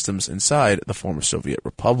missile systems inside the former Soviet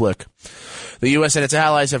republic. The U.S. and its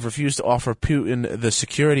allies have refused to offer Putin the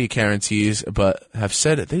security guarantees, but have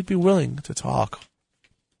said they'd be willing to talk.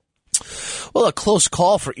 Well, a close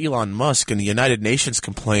call for Elon Musk. In the United Nations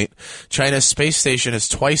complaint, China's space station has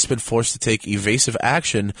twice been forced to take evasive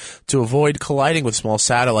action to avoid colliding with small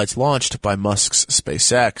satellites launched by Musk's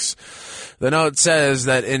SpaceX. The note says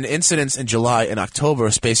that in incidents in July and October,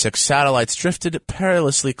 SpaceX satellites drifted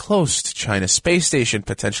perilously close to China's space station,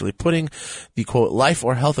 potentially putting the, quote, life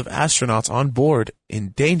or health of astronauts on board in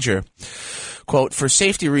danger. Quote, for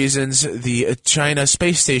safety reasons, the China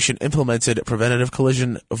space station implemented preventative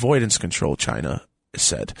collision avoidance control, China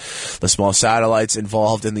said. The small satellites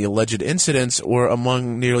involved in the alleged incidents were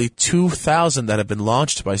among nearly 2,000 that have been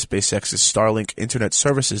launched by SpaceX's Starlink Internet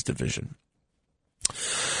Services division.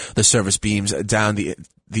 The service beams down the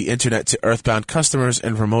internet to earthbound customers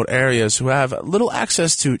in remote areas who have little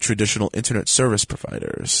access to traditional internet service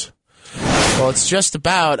providers. Well, it's just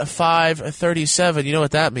about 5:37. You know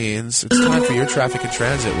what that means. It's time for your traffic and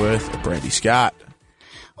transit with Brandy Scott.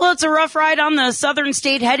 Well, it's a rough ride on the southern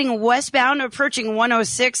state heading westbound, approaching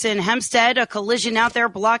 106 in Hempstead. A collision out there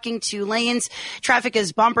blocking 2 lanes. Traffic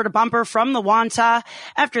is bumper to bumper from the Wantagh.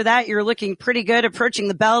 After that, you're looking pretty good approaching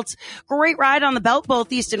the Belt. Great ride on the Belt,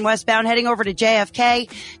 both east and westbound, heading over to JFK.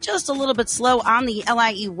 Just a little bit slow on the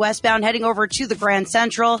LIE westbound, heading over to the Grand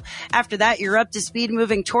Central. After that, you're up to speed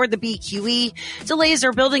moving toward the BQE. Delays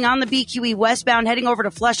are building on the BQE westbound, heading over to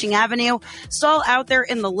Flushing Avenue. Stall out there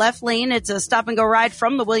in the left lane. It's a stop-and-go ride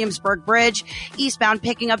from the Williamsburg Bridge. Eastbound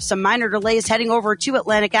picking up some minor delays heading over to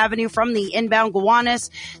Atlantic Avenue from the inbound Gowanus.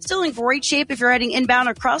 Still in great shape if you're heading inbound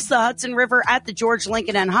across the Hudson River at the George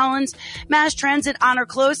Lincoln and Hollins. Mass transit on or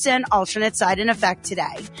close and alternate side in effect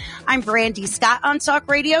today. I'm Brandy Scott on Talk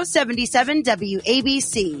Radio 77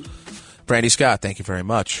 WABC. Brandy Scott, thank you very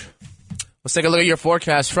much. Let's take a look at your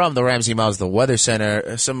forecast from the Ramsey Mazda Weather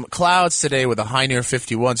Center. Some clouds today with a high near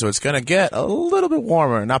 51, so it's going to get a little bit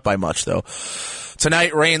warmer. Not by much, though.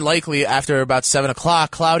 Tonight, rain likely after about 7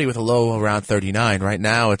 o'clock, cloudy with a low around 39. Right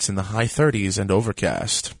now, it's in the high 30s and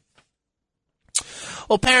overcast.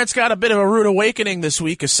 Well, parents got a bit of a rude awakening this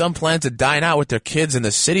week as some plan to dine out with their kids in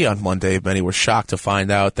the city on Monday. Many were shocked to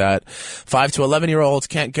find out that 5 to 11-year-olds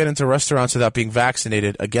can't get into restaurants without being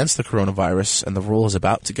vaccinated against the coronavirus, and the rule is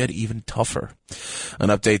about to get even tougher. An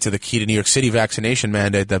update to the key to New York City vaccination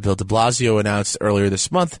mandate that Bill de Blasio announced earlier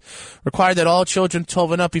this month required that all children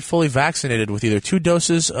 12 and up be fully vaccinated with either 2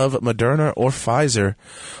 doses of Moderna or Pfizer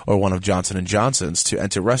or one of Johnson & Johnson's to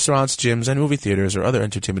enter restaurants, gyms, and movie theaters or other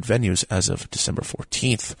entertainment venues as of December 14th.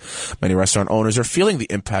 Many restaurant owners are feeling the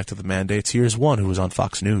impact of the mandates. Here's one who was on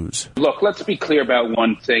Fox News. Look, let's be clear about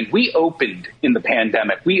one thing. We opened in the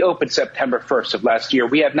pandemic. We opened September 1st of last year.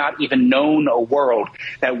 We have not even known a world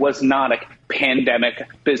that was not a pandemic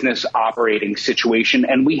business operating situation,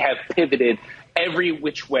 and we have pivoted every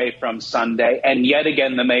which way from Sunday. And yet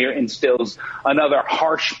again, the mayor instills another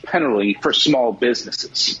harsh penalty for small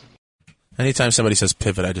businesses. Anytime somebody says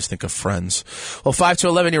pivot, I just think of Friends. Well, 5 to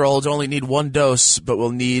 11-year-olds only need 1 dose, but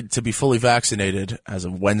will need to be fully vaccinated as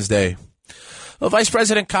of Wednesday. Well, Vice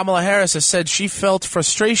President Kamala Harris has said she felt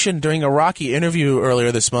frustration during a rocky interview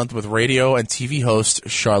earlier this month with radio and TV host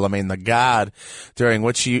Charlamagne Tha God, during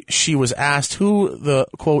which she was asked who the,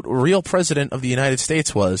 quote, real president of the United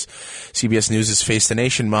States was. CBS News' Face the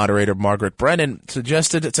Nation moderator Margaret Brennan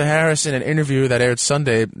suggested to Harris in an interview that aired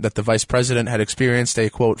Sunday that the vice president had experienced a,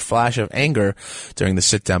 quote, flash of anger during the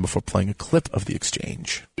sit-down before playing a clip of the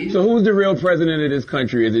exchange. So who's the real president of this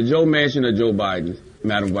country? Is it Joe Manchin or Joe Biden?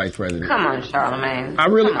 Madam Vice President. Come on,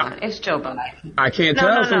 Charlamagne. It's Joe Biden. I can't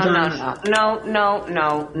tell sometimes.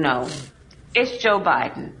 No. It's Joe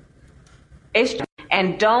Biden.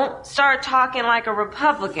 And don't start talking like a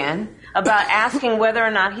Republican about asking whether or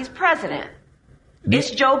not he's president. It's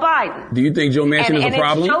Joe Biden. Do you think Joe Manchin is a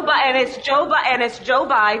problem? It's Joe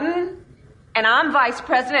Biden. And I'm Vice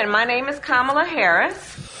President, and my name is Kamala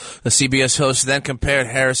Harris. The CBS host then compared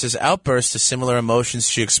Harris's outburst to similar emotions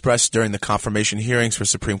she expressed during the confirmation hearings for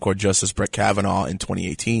Supreme Court Justice Brett Kavanaugh in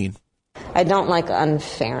 2018. I don't like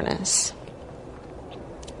unfairness.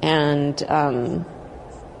 And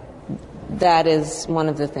that is one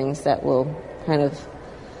of the things that will kind of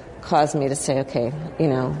cause me to say, okay,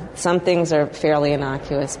 some things are fairly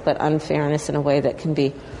innocuous, but unfairness in a way that can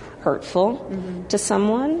be hurtful to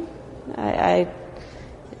someone,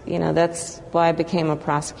 that's why I became a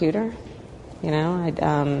prosecutor.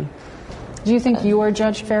 Do you think you are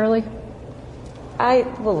judged fairly? I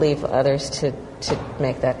will leave others to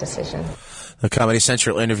make that decision. The Comedy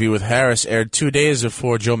Central interview with Harris aired 2 days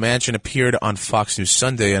before Joe Manchin appeared on Fox News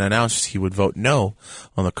Sunday and announced he would vote no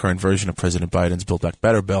on the current version of President Biden's Build Back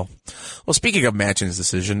Better bill. Well, speaking of Manchin's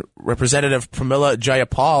decision, Representative Pramila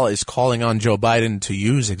Jayapal is calling on Joe Biden to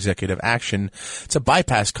use executive action to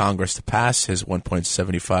bypass Congress to pass his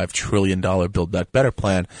 $1.75 trillion Build Back Better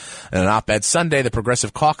plan. In an op-ed Sunday, the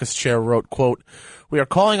Progressive Caucus chair wrote, quote, "We are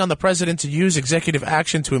calling on the president to use executive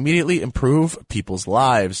action to immediately improve people's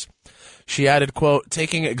lives." She added, quote,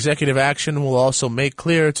 taking executive action will also make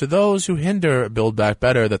clear to those who hinder Build Back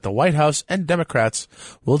Better that the White House and Democrats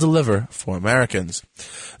will deliver for Americans.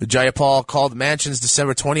 Jayapal called Manchin's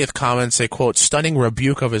December 20th comments a, quote, stunning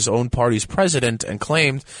rebuke of his own party's president and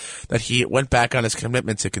claimed that he went back on his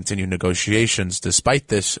commitment to continue negotiations. Despite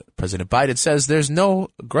this, President Biden says there's no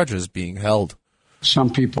grudges being held.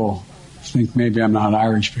 Some people think maybe I'm not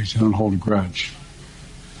Irish because I don't hold a grudge.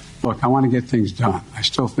 Look, I want to get things done. I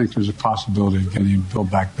still think there's a possibility of getting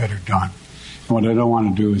Build Back Better done. And what I don't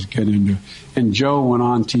want to do is get into... And Joe went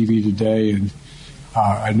on TV today, and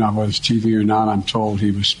I don't know whether it's TV or not. I'm told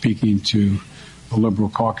he was speaking to the Liberal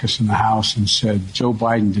caucus in the House and said, Joe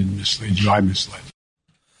Biden didn't mislead you, I misled.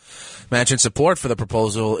 Manchin's support for the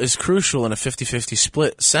proposal is crucial in a 50-50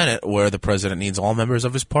 split Senate where the president needs all members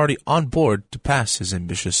of his party on board to pass his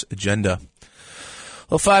ambitious agenda.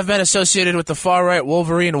 Well, 5 men associated with the far-right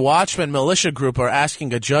Wolverine Watchmen militia group are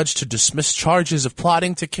asking a judge to dismiss charges of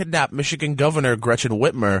plotting to kidnap Michigan Governor Gretchen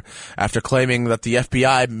Whitmer after claiming that the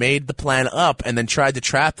FBI made the plan up and then tried to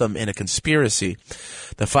trap them in a conspiracy.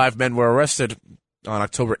 The 5 men were arrested on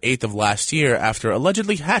October 8th of last year after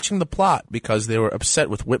allegedly hatching the plot because they were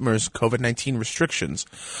upset with Whitmer's COVID-19 restrictions.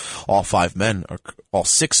 All 6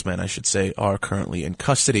 men, I should say, are currently in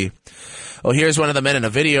custody. Well, here's one of the men in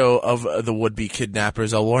a video of the would-be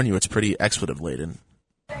kidnappers. I'll warn you, it's pretty expletive-laden.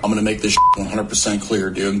 I'm going to make this 100%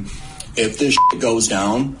 clear, dude. If this goes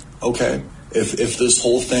down, okay, if this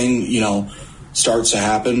whole thing, starts to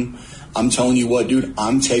happen, I'm telling you what, dude,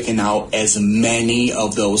 I'm taking out as many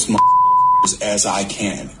of those as I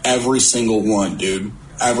can. Every single one, dude.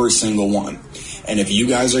 Every single one. And if you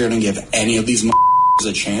guys are going to give any of these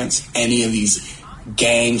a chance, any of these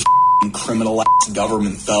gang criminal ass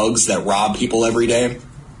government thugs that rob people every day,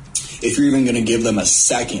 if you're even going to give them a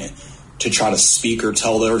second to try to speak or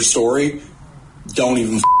tell their story, don't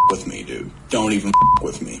even with me, dude. Don't even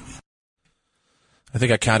with me. I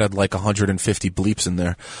think I counted like 150 bleeps in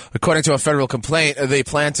there. According to a federal complaint, they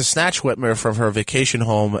plan to snatch Whitmer from her vacation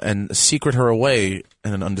home and secret her away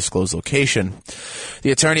in an undisclosed location.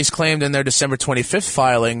 The attorneys claimed in their December 25th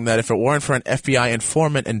filing that if it weren't for an FBI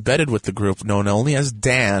informant embedded with the group known only as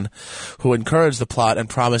Dan, who encouraged the plot and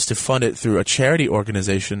promised to fund it through a charity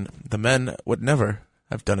organization, the men would never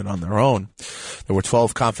have done it on their own. There were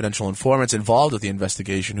 12 confidential informants involved with the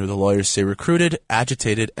investigation who the lawyers say recruited,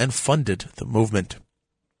 agitated, and funded the movement.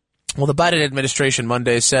 Well, the Biden administration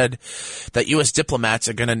Monday said that U.S. diplomats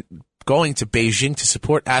are going to Beijing to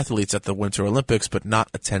support athletes at the Winter Olympics but not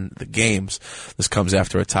attend the games. This comes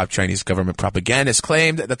after a top Chinese government propagandist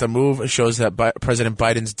claimed that the move shows that President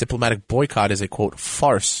Biden's diplomatic boycott is a, quote,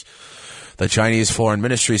 farce. The Chinese Foreign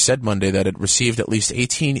Ministry said Monday that it received at least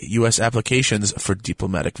 18 U.S. applications for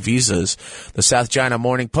diplomatic visas. The South China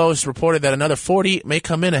Morning Post reported that another 40 may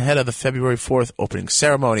come in ahead of the February 4th opening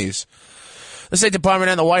ceremonies. The State Department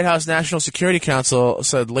and the White House National Security Council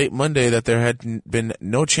said late Monday that there had been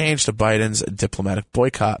no change to Biden's diplomatic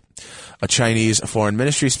boycott. A Chinese Foreign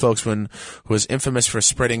Ministry spokesman who is infamous for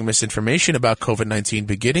spreading misinformation about COVID-19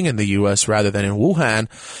 beginning in the U.S. rather than in Wuhan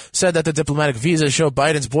said that the diplomatic visa showed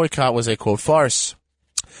Biden's boycott was a, quote, farce.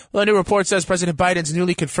 Well, a new report says President Biden's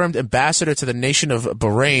newly confirmed ambassador to the nation of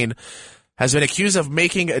Bahrain has been accused of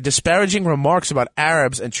making disparaging remarks about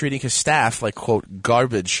Arabs and treating his staff like, quote,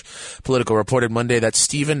 garbage. Politico reported Monday that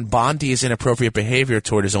Stephen Bondi's inappropriate behavior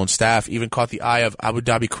toward his own staff even caught the eye of Abu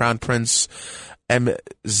Dhabi Crown Prince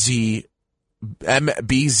MBZ,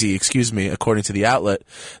 according to the outlet.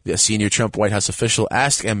 The senior Trump White House official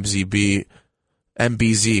asked MBZ,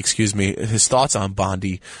 his thoughts on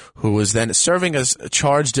Bondi, who was then serving as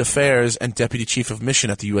charge d'affaires and deputy chief of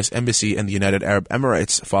mission at the U.S. Embassy in the United Arab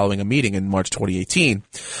Emirates following a meeting in March 2018.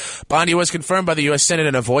 Bondi was confirmed by the U.S. Senate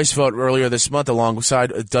in a voice vote earlier this month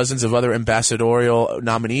alongside dozens of other ambassadorial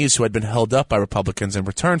nominees who had been held up by Republicans in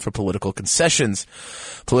return for political concessions.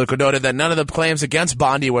 Politico noted that none of the claims against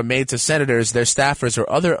Bondi were made to senators, their staffers, or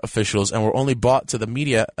other officials and were only brought to the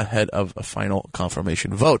media ahead of a final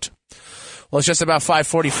confirmation vote. Well, it's just about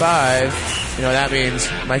 5:45. You know what that means?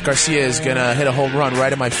 Mike Garcia is going to hit a home run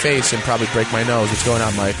right in my face and probably break my nose. What's going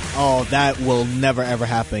on, Mike? Oh, that will never, ever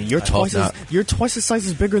happen. You're twice the size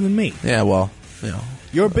is bigger than me. Yeah, well,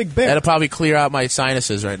 You're a big bear. That'll probably clear out my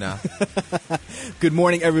sinuses right now. Good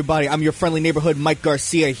morning, everybody. I'm your friendly neighborhood Mike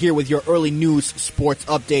Garcia here with your early news sports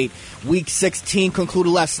update. Week 16 concluded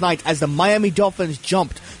last night as the Miami Dolphins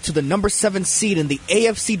jumped to the number 7 seed in the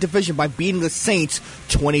AFC division by beating the Saints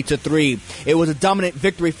 20-3. It was a dominant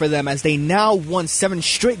victory for them as they now won 7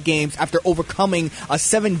 straight games after overcoming a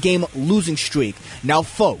 7-game losing streak. Now,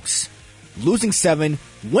 folks, losing 7,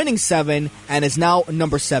 winning 7, and is now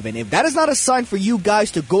number 7. If that is not a sign for you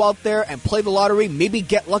guys to go out there and play the lottery, maybe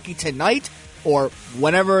get lucky tonight or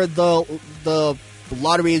whenever the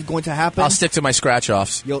lottery is going to happen. I'll stick to my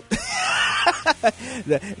scratch-offs.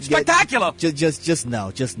 Spectacular! Just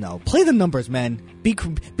no. Play the numbers, man. Be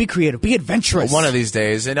creative. Be adventurous. One of these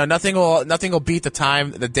days. Nothing will beat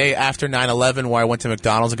the day after 9/11 where I went to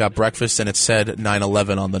McDonald's and got breakfast and it said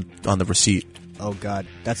 9/11 on the receipt. Oh, God.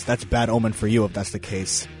 That's bad omen for you if that's the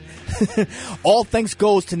case. All thanks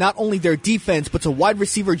goes to not only their defense, but to wide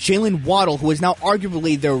receiver Jalen Waddle, who is now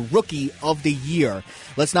arguably their rookie of the year.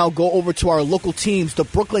 Let's now go over to our local teams. The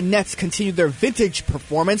Brooklyn Nets continue their vintage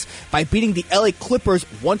performance by beating the LA Clippers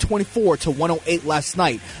 124-108 last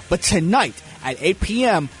night. But tonight at 8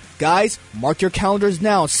 p.m., guys, mark your calendars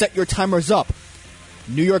now. Set your timers up.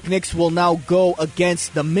 New York Knicks will now go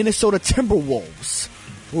against the Minnesota Timberwolves.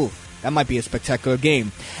 Ooh. That might be a spectacular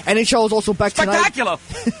game. NHL is also back tonight. Spectacular!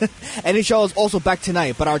 NHL is also back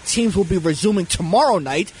tonight, but our teams will be resuming tomorrow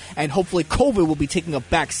night, and hopefully COVID will be taking a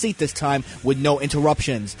back seat this time with no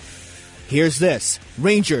interruptions. Here's this.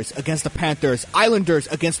 Rangers against the Panthers, Islanders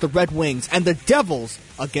against the Red Wings, and the Devils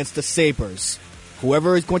against the Sabres.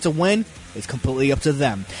 Whoever is going to win is completely up to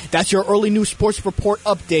them. That's your early news sports report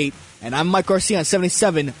update. And I'm Mike Garcia on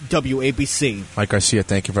 77 WABC. Mike Garcia,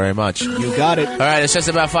 thank you very much. You got it. All right, it's just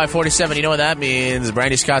about 5:47. You know what that means.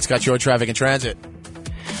 Brandy Scott's got your traffic and transit.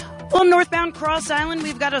 Well, northbound Cross Island,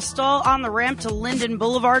 we've got a stall on the ramp to Linden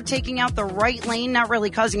Boulevard, taking out the right lane, not really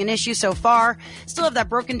causing an issue so far. Still have that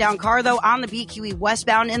broken down car, though, on the BQE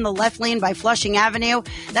westbound in the left lane by Flushing Avenue.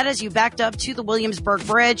 That has you backed up to the Williamsburg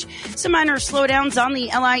Bridge. Some minor slowdowns on the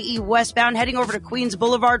LIE westbound, heading over to Queens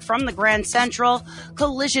Boulevard from the Grand Central.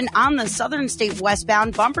 Collision on the Southern State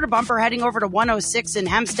westbound, bumper to bumper, heading over to 106 in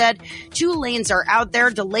Hempstead. 2 lanes are out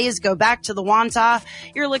there. Delays go back to the Wantagh.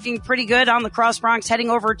 You're looking pretty good on the Cross Bronx, heading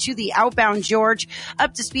over to the outbound George,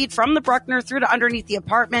 up to speed from the Bruckner through to underneath the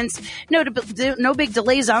apartments. No big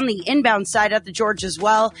delays on the inbound side at the George as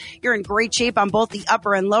well. You're in great shape on both the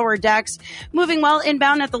upper and lower decks. Moving well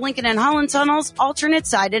inbound at the Lincoln and Holland tunnels, alternate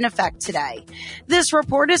side in effect today. This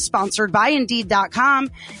report is sponsored by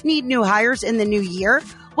Indeed.com. Need new hires in the new year?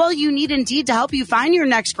 Well, you need Indeed to help you find your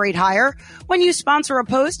next great hire. When you sponsor a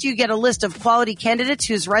post, you get a list of quality candidates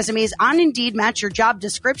whose resumes on Indeed match your job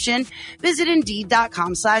description. Visit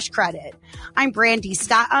Indeed.com/credit. I'm Brandy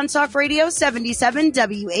Scott on Talk Radio 77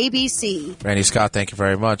 WABC. Brandy Scott, thank you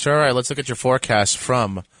very much. All right, let's look at your forecast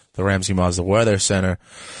from the Ramsey Mazda Weather Center.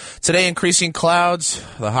 Today, increasing clouds,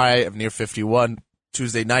 the high of near 51.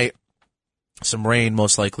 Tuesday night, some rain,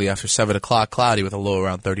 most likely after 7 o'clock, cloudy with a low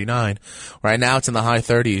around 39. Right now, it's in the high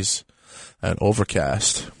 30s and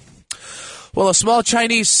overcast. Well, a small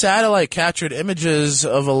Chinese satellite captured images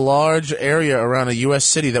of a large area around a U.S.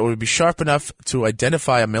 city that would be sharp enough to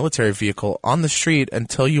identify a military vehicle on the street and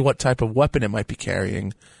tell you what type of weapon it might be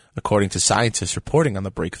carrying, according to scientists reporting on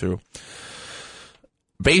the breakthrough.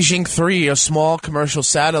 Beijing 3, a small commercial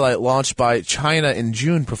satellite launched by China in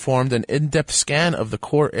June, performed an in-depth scan of the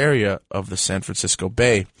core area of the San Francisco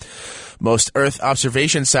Bay. Most Earth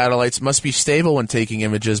observation satellites must be stable when taking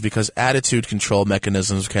images because attitude control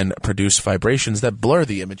mechanisms can produce vibrations that blur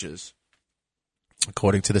the images.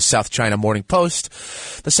 According to the South China Morning Post,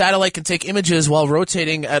 the satellite can take images while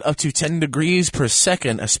rotating at up to 10 degrees per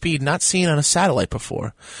second, a speed not seen on a satellite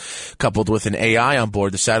before. Coupled with an AI on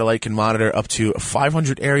board, the satellite can monitor up to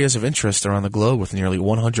 500 areas of interest around the globe with nearly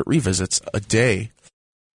 100 revisits a day.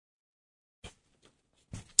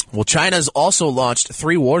 Well, China's also launched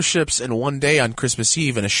 3 warships in one day on Christmas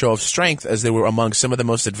Eve in a show of strength as they were among some of the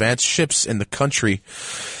most advanced ships in the country.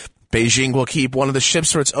 Beijing will keep one of the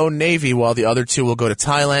ships for its own navy, while the other 2 will go to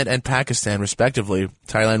Thailand and Pakistan, respectively.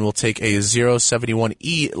 Thailand will take a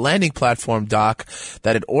 071E landing platform dock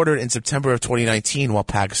that it ordered in September of 2019, while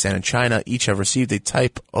Pakistan and China each have received a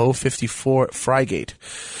Type 054 frigate.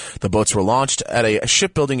 The boats were launched at a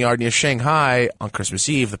shipbuilding yard near Shanghai on Christmas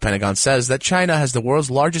Eve. The Pentagon says that China has the world's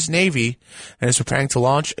largest navy and is preparing to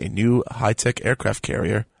launch a new high-tech aircraft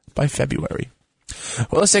carrier by February.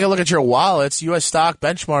 Well, let's take a look at your wallets. U.S. stock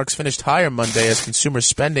benchmarks finished higher Monday as consumer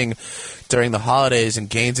spending during the holidays and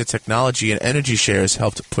gains in technology and energy shares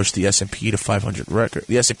helped push the S&P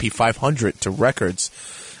 500 to records.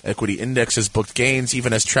 Equity indexes booked gains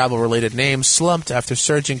even as travel-related names slumped after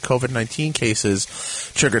surging COVID-19 cases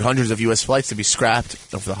triggered hundreds of U.S. flights to be scrapped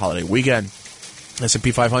over the holiday weekend.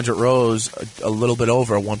 S&P 500 rose a little bit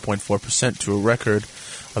over 1.4% to a record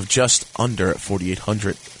of just under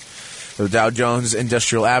 4,800. The Dow Jones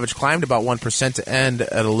Industrial Average climbed about 1% to end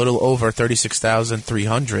at a little over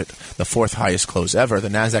 36,300, the fourth highest close ever. The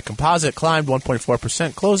Nasdaq Composite climbed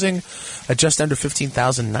 1.4%, closing at just under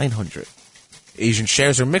 15,900. Asian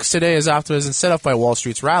shares are mixed today as optimism set off by Wall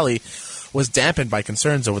Street's rally was dampened by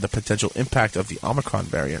concerns over the potential impact of the Omicron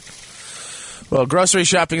variant. Well, grocery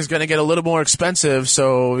shopping is going to get a little more expensive,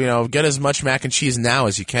 so, get as much mac and cheese now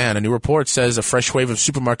as you can. A new report says a fresh wave of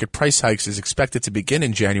supermarket price hikes is expected to begin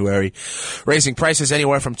in January, raising prices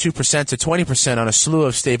anywhere from 2% to 20% on a slew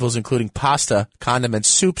of staples, including pasta, condiments,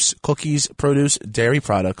 soups, cookies, produce, dairy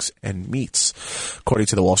products, and meats. According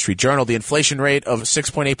to the Wall Street Journal, the inflation rate of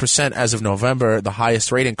 6.8% as of November, the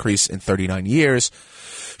highest rate increase in 39 years,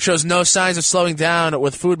 shows no signs of slowing down,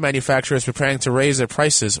 with food manufacturers preparing to raise their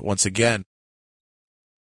prices once again.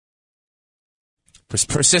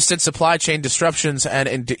 Persistent supply chain disruptions and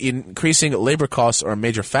increasing labor costs are a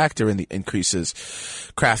major factor in the increases.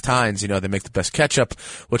 Kraft Heinz, they make the best ketchup,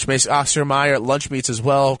 which makes Ostermeyer lunch meats as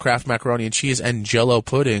well, Kraft macaroni and cheese, and Jell-O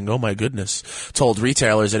pudding, oh my goodness, told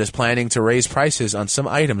retailers it is planning to raise prices on some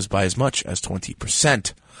items by as much as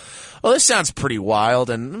 20%. Well, this sounds pretty wild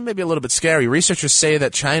and maybe a little bit scary. Researchers say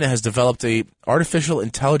that China has developed a artificial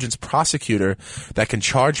intelligence prosecutor that can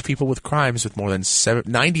charge people with crimes with more than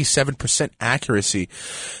 97% accuracy.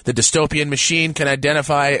 The dystopian machine can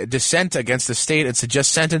identify dissent against the state and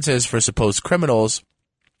suggest sentences for supposed criminals,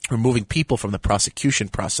 removing people from the prosecution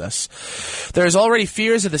process. There is already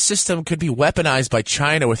fears that the system could be weaponized by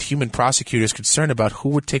China, with human prosecutors concerned about who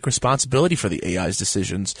would take responsibility for the AI's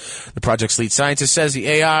decisions. The project's lead scientist says the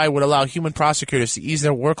AI would allow human prosecutors to ease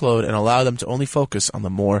their workload and allow them to only focus on the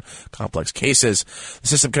more complex cases. The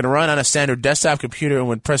system can run on a standard desktop computer and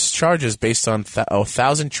would press charges based on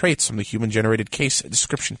 1,000 traits from the human-generated case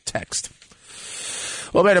description text.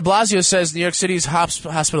 Well, Mayor de Blasio says New York City's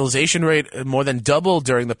hospitalization rate more than doubled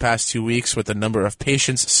during the past 2 weeks, with the number of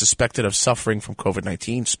patients suspected of suffering from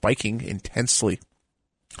COVID-19 spiking intensely.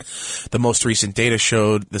 The most recent data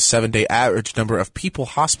showed the 7-day average number of people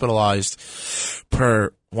hospitalized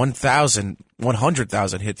per 100,000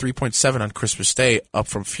 hit 3.7 on Christmas Day, up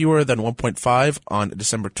from fewer than 1.5 on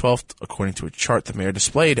December 12th, according to a chart the mayor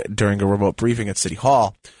displayed during a remote briefing at City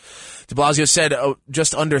Hall. De Blasio said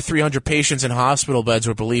just under 300 patients in hospital beds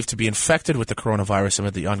were believed to be infected with the coronavirus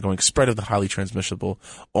amid the ongoing spread of the highly transmissible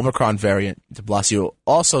Omicron variant. De Blasio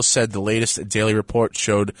also said the latest daily report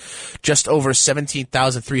showed just over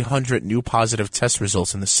 17,300 new positive test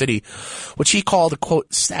results in the city, which he called a,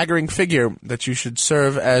 quote, staggering figure that you should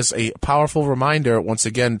serve as a powerful reminder once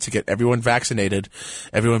again to get everyone vaccinated,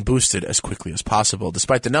 everyone boosted as quickly as possible.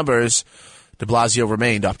 Despite the numbers, de Blasio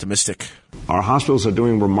remained optimistic. Our hospitals are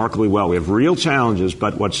doing remarkably well. We have real challenges,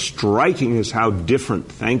 but what's striking is how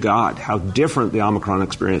different, thank God, how different the Omicron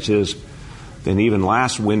experience is than even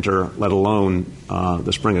last winter, let alone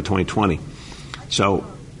the spring of 2020. So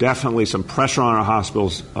definitely some pressure on our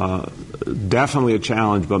hospitals, definitely a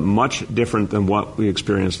challenge, but much different than what we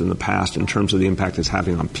experienced in the past in terms of the impact it's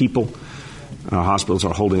having on people. Our hospitals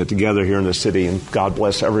are holding it together here in the city, and God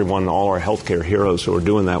bless everyone, all our healthcare heroes who are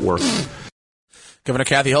doing that work. Governor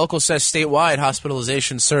Kathy Hochul says statewide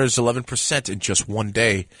hospitalization surged 11% in just one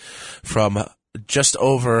day, from just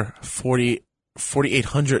over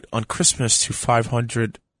 4,800 on Christmas to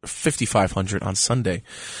 5,500 on Sunday.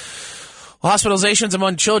 Hospitalizations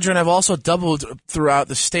among children have also doubled throughout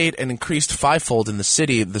the state and increased fivefold in the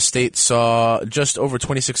city. The state saw just over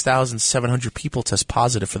 26,700 people test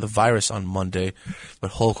positive for the virus on Monday,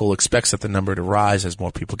 but Hochul expects that the number to rise as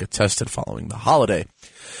more people get tested following the holiday.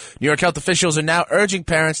 New York health officials are now urging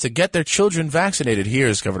parents to get their children vaccinated.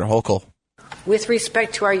 Here's Governor Hochul. With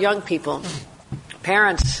respect to our young people,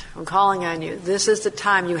 parents, I'm calling on you. This is the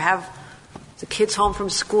time. You have the kids home from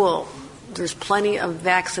school. There's plenty of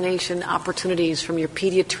vaccination opportunities, from your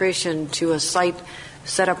pediatrician to a site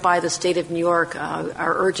set up by the state of New York,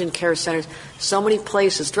 our urgent care centers, so many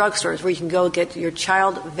places, drugstores, where you can go get your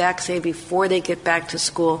child vaccinated before they get back to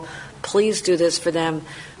school. Please do this for them.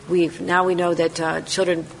 We know that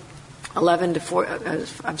children 5 to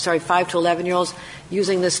 11-year-olds,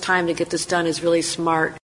 using this time to get this done is really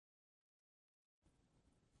smart.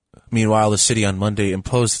 Meanwhile, the city on Monday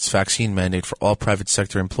imposed its vaccine mandate for all private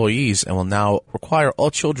sector employees and will now require all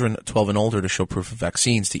children 12 and older to show proof of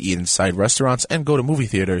vaccines to eat inside restaurants and go to movie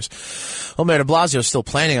theaters. Well, Mayor de Blasio is still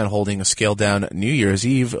planning on holding a scaled-down New Year's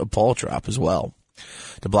Eve ball drop as well.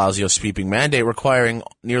 De Blasio's sweeping mandate requiring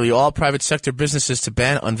nearly all private sector businesses to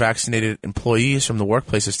ban unvaccinated employees from the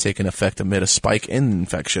workplace has taken effect amid a spike in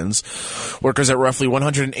infections. Workers at roughly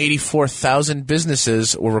 184,000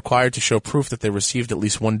 businesses were required to show proof that they received at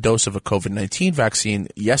least one dose of a COVID-19 vaccine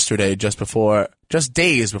yesterday, just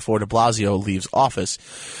days before de Blasio leaves office.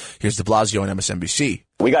 Here's de Blasio on MSNBC.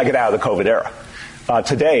 We got to get out of the COVID era.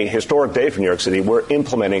 Today, historic day for New York City, we're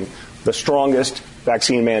implementing the strongest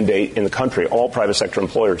vaccine mandate in the country, all private sector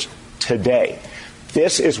employers, today.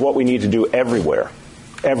 This is what we need to do everywhere.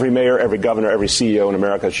 Every mayor, every governor, every CEO in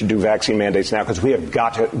America should do vaccine mandates now because we have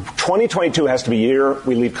got to. 2022 has to be a year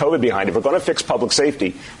we leave COVID behind. If we're going to fix public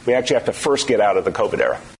safety, we actually have to first get out of the COVID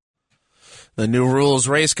era. The new rules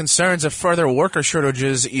raise concerns of further worker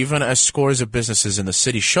shortages, even as scores of businesses in the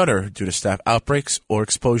city shutter due to staff outbreaks or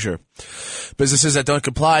exposure. Businesses that don't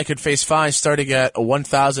comply could face fines starting at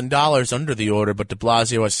 $1,000 under the order, but de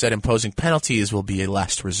Blasio has said imposing penalties will be a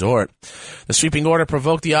last resort. The sweeping order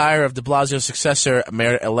provoked the ire of de Blasio's successor,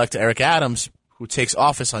 Mayor-elect Eric Adams, who takes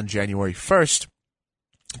office on January 1st,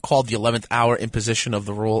 called the 11th hour imposition of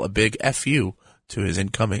the rule a big FU to his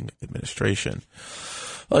incoming administration.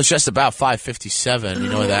 Well, it's just about 5:57. You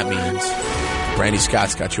know what that means. Brandy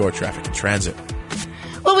Scott's got your traffic and transit.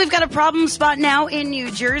 Well, we've got a problem spot now in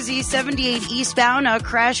New Jersey, 78 eastbound, a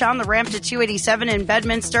crash on the ramp to 287 in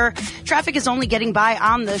Bedminster. Traffic is only getting by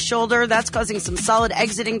on the shoulder. That's causing some solid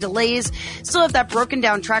exiting delays. Still have that broken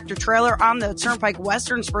down tractor trailer on the Turnpike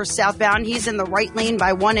Western Spur southbound. He's in the right lane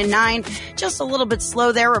by 1 and 9. Just a little bit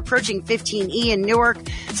slow there, approaching 15E in Newark.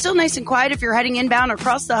 Still nice and quiet if you're heading inbound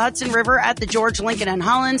across the Hudson River at the George, Lincoln, and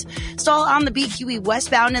Hollins. Stall on the BQE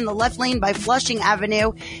westbound in the left lane by Flushing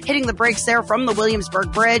Avenue. Hitting the brakes there from the Williamsburg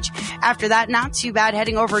Bridge. After that, not too bad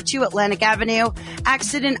heading over to Atlantic Avenue.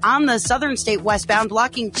 Accident on the Southern State westbound,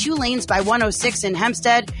 blocking 2 lanes by 106 in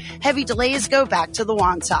Hempstead. Heavy delays go back to the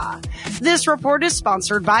Wantagh. This report is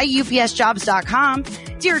sponsored by UPSJobs.com.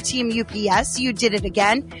 Dear Team UPS, you did it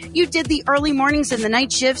again. You did the early mornings and the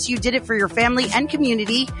night shifts. You did it for your family and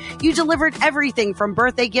community. You delivered everything from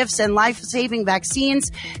birthday gifts and life-saving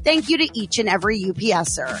vaccines. Thank you to each and every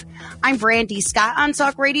UPSer. I'm Brandy Scott on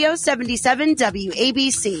Talk Radio 77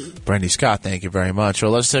 WABC. Brandy Scott, thank you very much.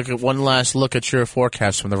 Well, let's take one last look at your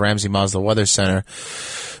forecast from the Ramsey Mazda Weather Center.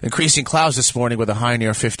 Increasing clouds this morning with a high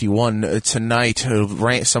near 51. Tonight,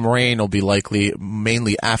 some rain will be likely,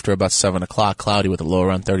 mainly after about 7 o'clock, cloudy with a low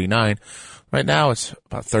around 39. Right now, it's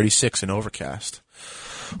about 36 and overcast.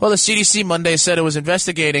 Well, the CDC Monday said it was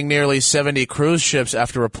investigating nearly 70 cruise ships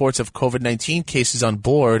after reports of COVID-19 cases on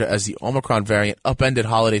board as the Omicron variant upended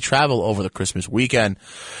holiday travel over the Christmas weekend.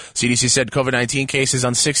 CDC said COVID-19 cases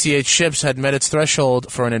on 68 ships had met its threshold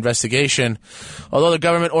for an investigation. Although the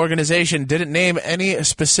government organization didn't name any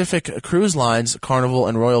specific cruise lines, Carnival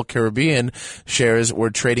and Royal Caribbean shares were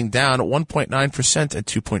trading down 1.9% and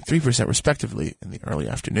 2.3% respectively in the early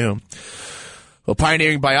afternoon. Well,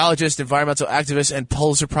 pioneering biologist, environmental activist, and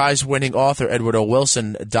Pulitzer Prize-winning author Edward O.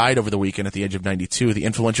 Wilson died over the weekend at the age of 92. The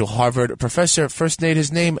influential Harvard professor first made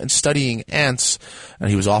his name in studying ants, and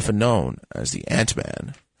he was often known as the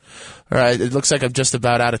Ant-Man. All right, it looks like I'm just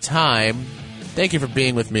about out of time. Thank you for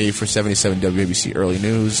being with me for 77 WABC Early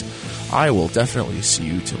News. I will definitely see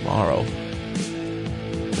you tomorrow.